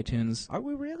iTunes Are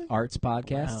we really? arts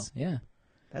podcasts. Wow. Yeah,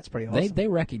 That's pretty awesome. they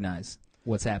recognize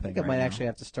what's I happening. think I right might now. actually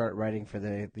have to start writing for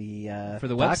the for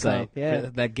the .com. website Yeah.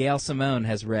 that Gail Simone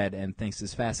has read and thinks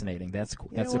is fascinating. That's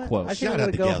know a what? quote. I think Shout I'm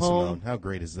out to gonna go Gail home. Simone. How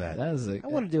great is that? That is I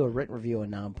want to do a written review of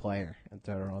Non-Player and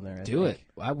throw her on there. I do think.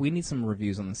 it. We need some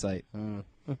reviews on the site.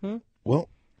 Well,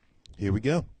 here we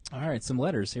go. All right, some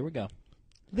letters. Here we go.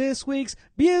 This week's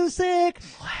music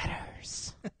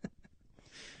letters.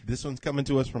 This one's coming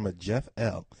to us from a Jeff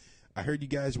L. I heard you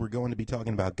guys were going to be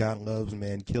talking about God Loves,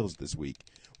 Man Kills this week.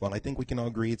 While I think we can all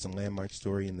agree it's a landmark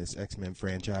story in this X-Men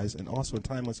franchise and also a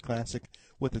timeless classic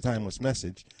with a timeless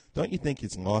message, don't you think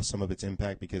it's lost some of its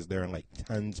impact because there are like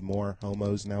tons more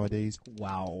homos nowadays?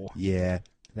 Wow, Yeah.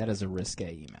 that is a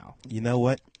risque email. You know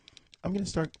what? I'm going to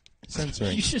start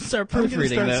censoring. You should start I'm going to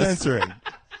proofreading start those. censoring.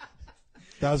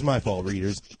 That was my fault,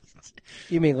 readers.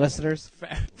 You mean listeners?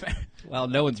 Well,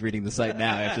 no one's reading the site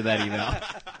now after that email.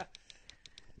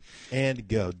 And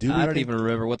go. I don't even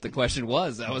remember what the question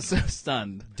was. I was so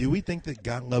stunned. Do we think that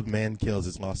God Love Man Kills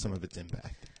has lost some of its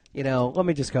impact? You know, let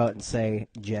me just go out and say,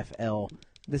 Jeff L.,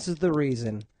 this is the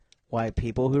reason why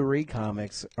people who read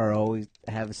comics are always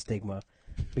have a stigma.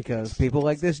 Because people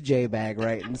like this J-Bag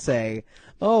write and say,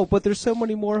 oh, but there's so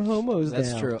many more homos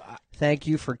That's now. true. Thank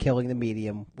you for killing the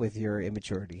medium with your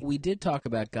immaturity. We did talk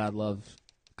about God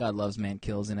Loves Man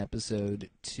Kills in episode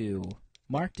 2.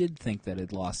 Mark did think that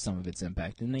it lost some of its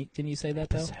impact. Didn't you say that,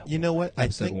 though? You know what?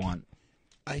 Episode 1.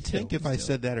 I think if I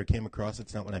said that or came across,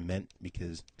 it's not what I meant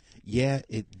because, yeah,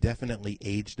 it definitely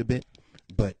aged a bit,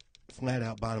 but flat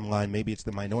out bottom line, maybe it's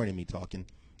the minority of me talking.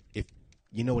 If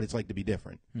you know what it's like to be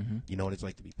different, you know what it's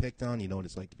like to be picked on, you know what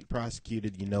it's like to be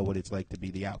prosecuted, you know what it's like to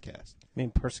be the outcast. I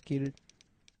mean, persecuted?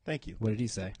 Thank you. What did he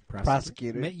say?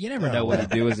 Prosecuted. You never know what to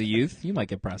do as a youth. You might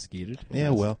get prosecuted.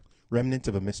 Yeah, well, remnants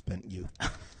of a misspent youth.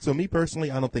 So me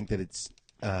personally, I don't think that it's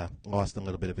lost a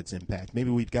little bit of its impact.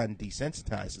 Maybe we've gotten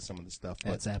desensitized to some of the stuff.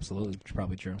 But That's absolutely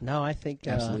probably true. No, I think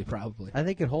Absolutely, probably. I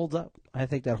think it holds up. I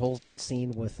think that whole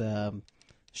scene with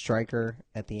Stryker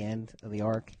at the end of the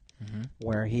arc,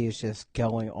 where he is just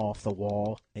going off the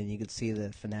wall, and you could see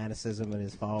the fanaticism in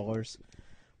his followers.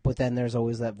 But then there's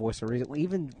always that voice of reason.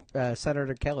 Even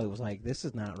Senator Kelly was like, "This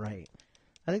is not right."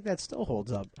 I think that still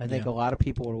holds up. I think Yeah. a lot of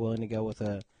people are willing to go with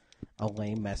a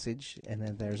lame message, and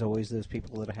then there's always those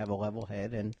people that have a level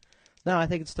head. And no, I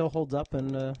think it still holds up.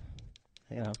 And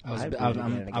you know, I was I'd I read it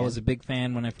again and I was a again. big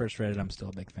fan when I first read it. I'm still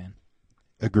a big fan.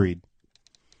 Agreed.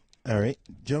 All right.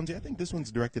 Jonesy, I think this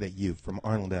one's directed at you from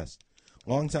Arnold S.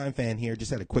 Longtime fan here.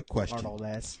 Just had a quick question. Arnold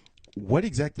S. What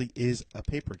exactly is a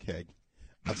paper keg?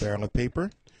 A barrel of paper?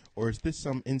 Or is this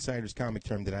some insider's comic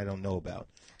term that I don't know about?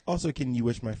 Also, can you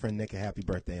wish my friend Nick a happy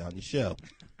birthday on your show?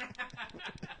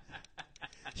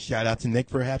 Shout out to Nick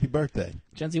for a happy birthday.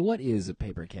 Jonesy, what is a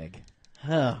paper keg?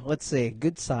 Let's see.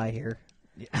 Good sigh here.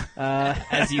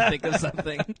 As you think of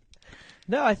something.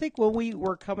 No, I think when we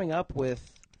were coming up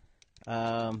with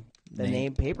The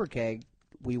name Paper Keg,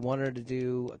 we wanted to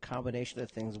do a combination of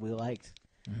things we liked.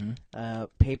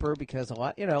 Paper, because a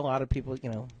lot of people,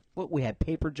 we had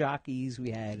paper jockeys.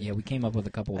 We had we came up with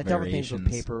a couple of different things variations.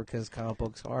 with paper because comic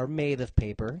books are made of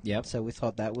paper. Yep. So we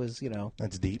thought that was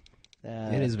That's deep.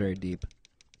 It is very deep.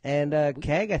 And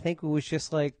Keg, I think it was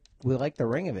just like we liked the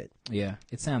ring of it. Yeah,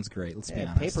 it sounds great. Let's be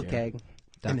honest. Paper here. Keg.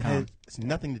 And it has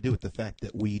nothing to do with the fact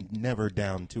that we never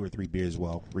downed 2 or 3 beers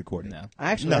while recording. No.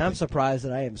 Actually, Nothing. I'm surprised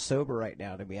that I am sober right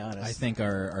now, to be honest. I think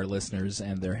our listeners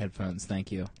and their headphones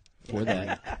thank you for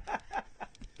that.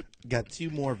 Got 2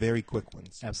 more very quick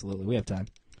ones. Absolutely. We have time.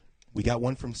 We got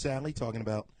one from Sally talking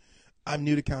about, I'm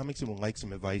new to comics and would like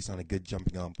some advice on a good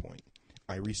jumping on point.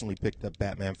 I recently picked up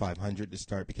Batman 500 to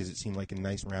start because it seemed like a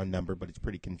nice round number, but it's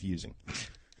pretty confusing.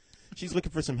 She's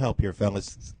looking for some help here,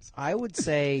 fellas. I would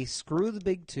say screw the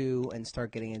big 2 and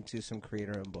start getting into some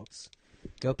creator-owned books.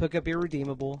 Go pick up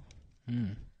Irredeemable.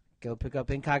 Go pick up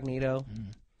Incognito.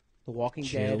 The Walking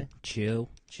Dead. Chew.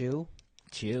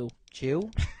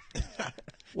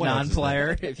 What else is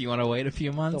Non-player, if you want to wait a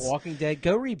few The months. Walking Dead.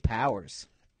 Go read Powers.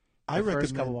 I The first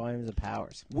recommend. couple volumes of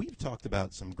Powers. We've talked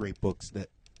about some great books that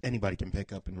anybody can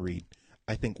pick up and read.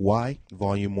 I think Why,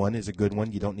 Volume 1 is a good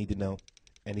one. You don't need to know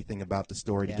anything about the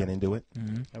story to Yeah. get into it.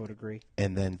 I would agree.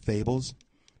 And then Fables.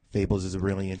 Fables is a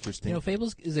really interesting.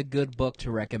 Fables is a good book to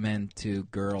recommend to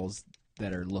girls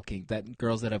that are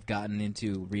girls that have gotten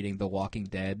into reading The Walking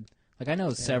Dead. Like, I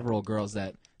know several girls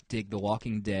that dig The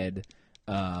Walking Dead,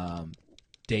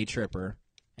 Day Tripper,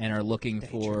 and are looking Day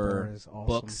for Tripper is awesome.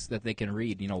 books that they can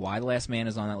read. Why the Last Man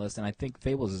is on that list, and I think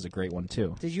Fables is a great one,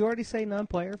 too. Did you already say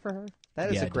non-player for her? That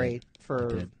is Yeah, I a did. great I for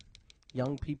did.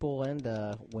 young people and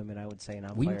women. I would say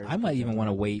non-player. I might even want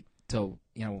to wait till,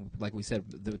 like we said,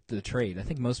 the trade. I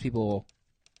think most people,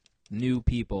 new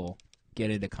people, get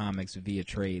into comics via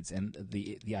trades, and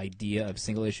the idea of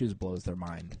single issues blows their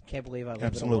mind. Can't believe I live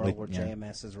Absolutely. in a world where Yeah.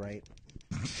 JMS is right.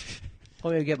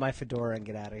 Let me get my fedora and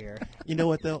get out of here. You know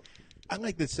what, though? I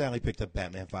like that Sally picked up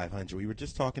Batman 500. We were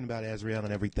just talking about Azrael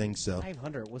and everything, so.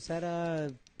 500. Was that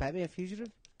Batman Fugitive?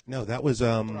 No, that was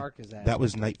What arc is that? that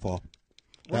was Nightfall.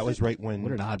 That was right when.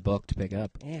 What an odd book to pick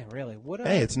up. Yeah, really. What?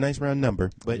 Hey, it's a nice round number,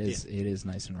 but It is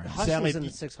nice and round. Hush Sally- was in the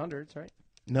 600s, right?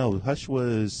 no, Hush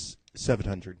was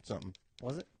 700 something.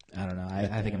 Was it? I don't know.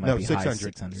 I think it might No, be 600. high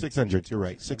 600. 600. You're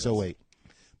right. 608.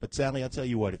 But Sally, I'll tell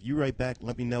you what. If you write back,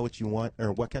 let me know what you want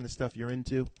or what kind of stuff you're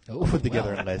into. We'll put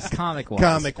together a list. Comic-wise.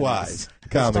 Comic-wise.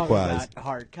 Comic-wise. About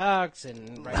hard cocks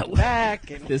and right back.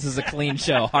 And This is a clean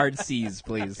show. Hard C's,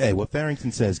 please. Hey, what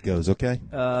Farrington says goes, okay?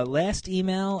 Last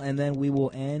email, and then we will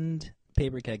end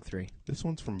Paper Keg 3. This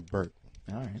one's from Bert.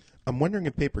 All right. I'm wondering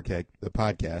if Paper Keg, the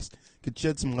podcast, could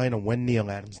shed some light on when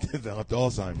Neil Adams developed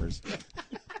Alzheimer's.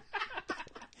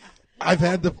 I've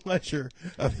had the pleasure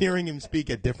of hearing him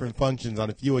speak at different functions on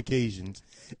a few occasions,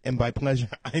 and by pleasure,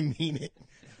 I mean it.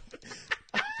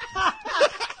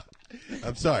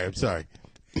 I'm sorry.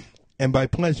 And by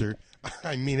pleasure,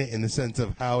 I mean it in the sense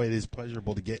of how it is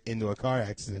pleasurable to get into a car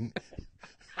accident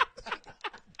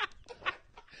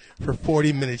for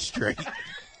 40 minutes straight.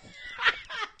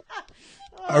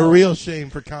 A real shame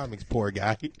for comics, poor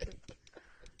guy.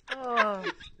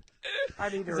 I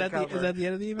need to Is recover. that the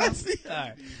end of the email? All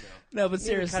right. No, but You need to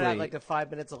seriously. cut out like the 5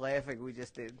 minutes of laughing we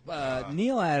just did.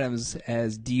 Neil Adams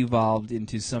has devolved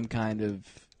into some kind of,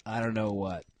 I don't know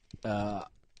what.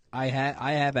 I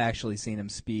have actually seen him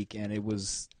speak, and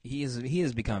he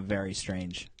has become very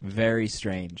strange, very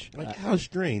strange. Like, how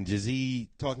strange? Is he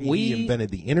talking we- he invented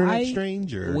the internet I-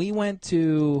 strange? Or? We went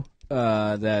to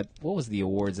what was the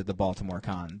awards at the Baltimore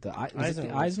Con? Was it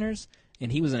the Eisners?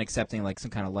 And he was accepting like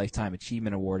some kind of lifetime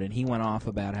achievement award, and he went off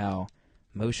about how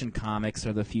motion comics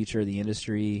are the future of the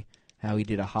industry, how he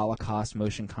did a Holocaust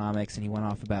motion comics, and he went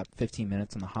off about 15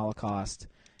 minutes on the Holocaust,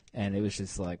 and it was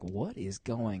just like, what is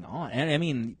going on? And I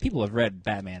mean, people have read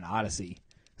Batman Odyssey.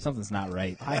 Something's not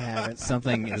right. I haven't.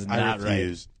 Something is I not right.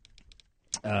 refuse.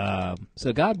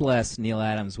 So God bless Neil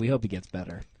Adams. We hope he gets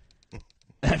better.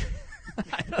 I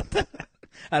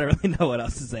don't really know what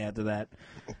else to say after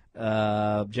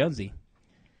that. Jonesy.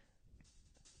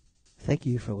 Thank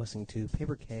you for listening to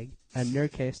Paper Keg, a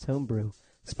Nerdcast homebrew,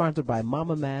 sponsored by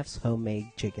Mama Math's Homemade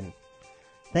Chicken.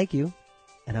 Thank you,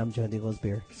 and I'm Jonesy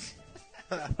Losbeer.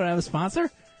 What, I have a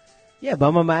sponsor? Yeah,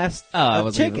 Mama Math's I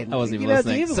wasn't chicken. even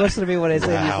listening. You even listen to me when I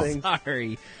say Wow. these things.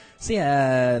 Sorry.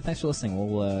 So thanks for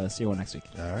listening. We'll see you all next week.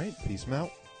 All right. Peace out.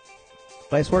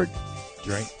 Nice word.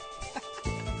 Drink.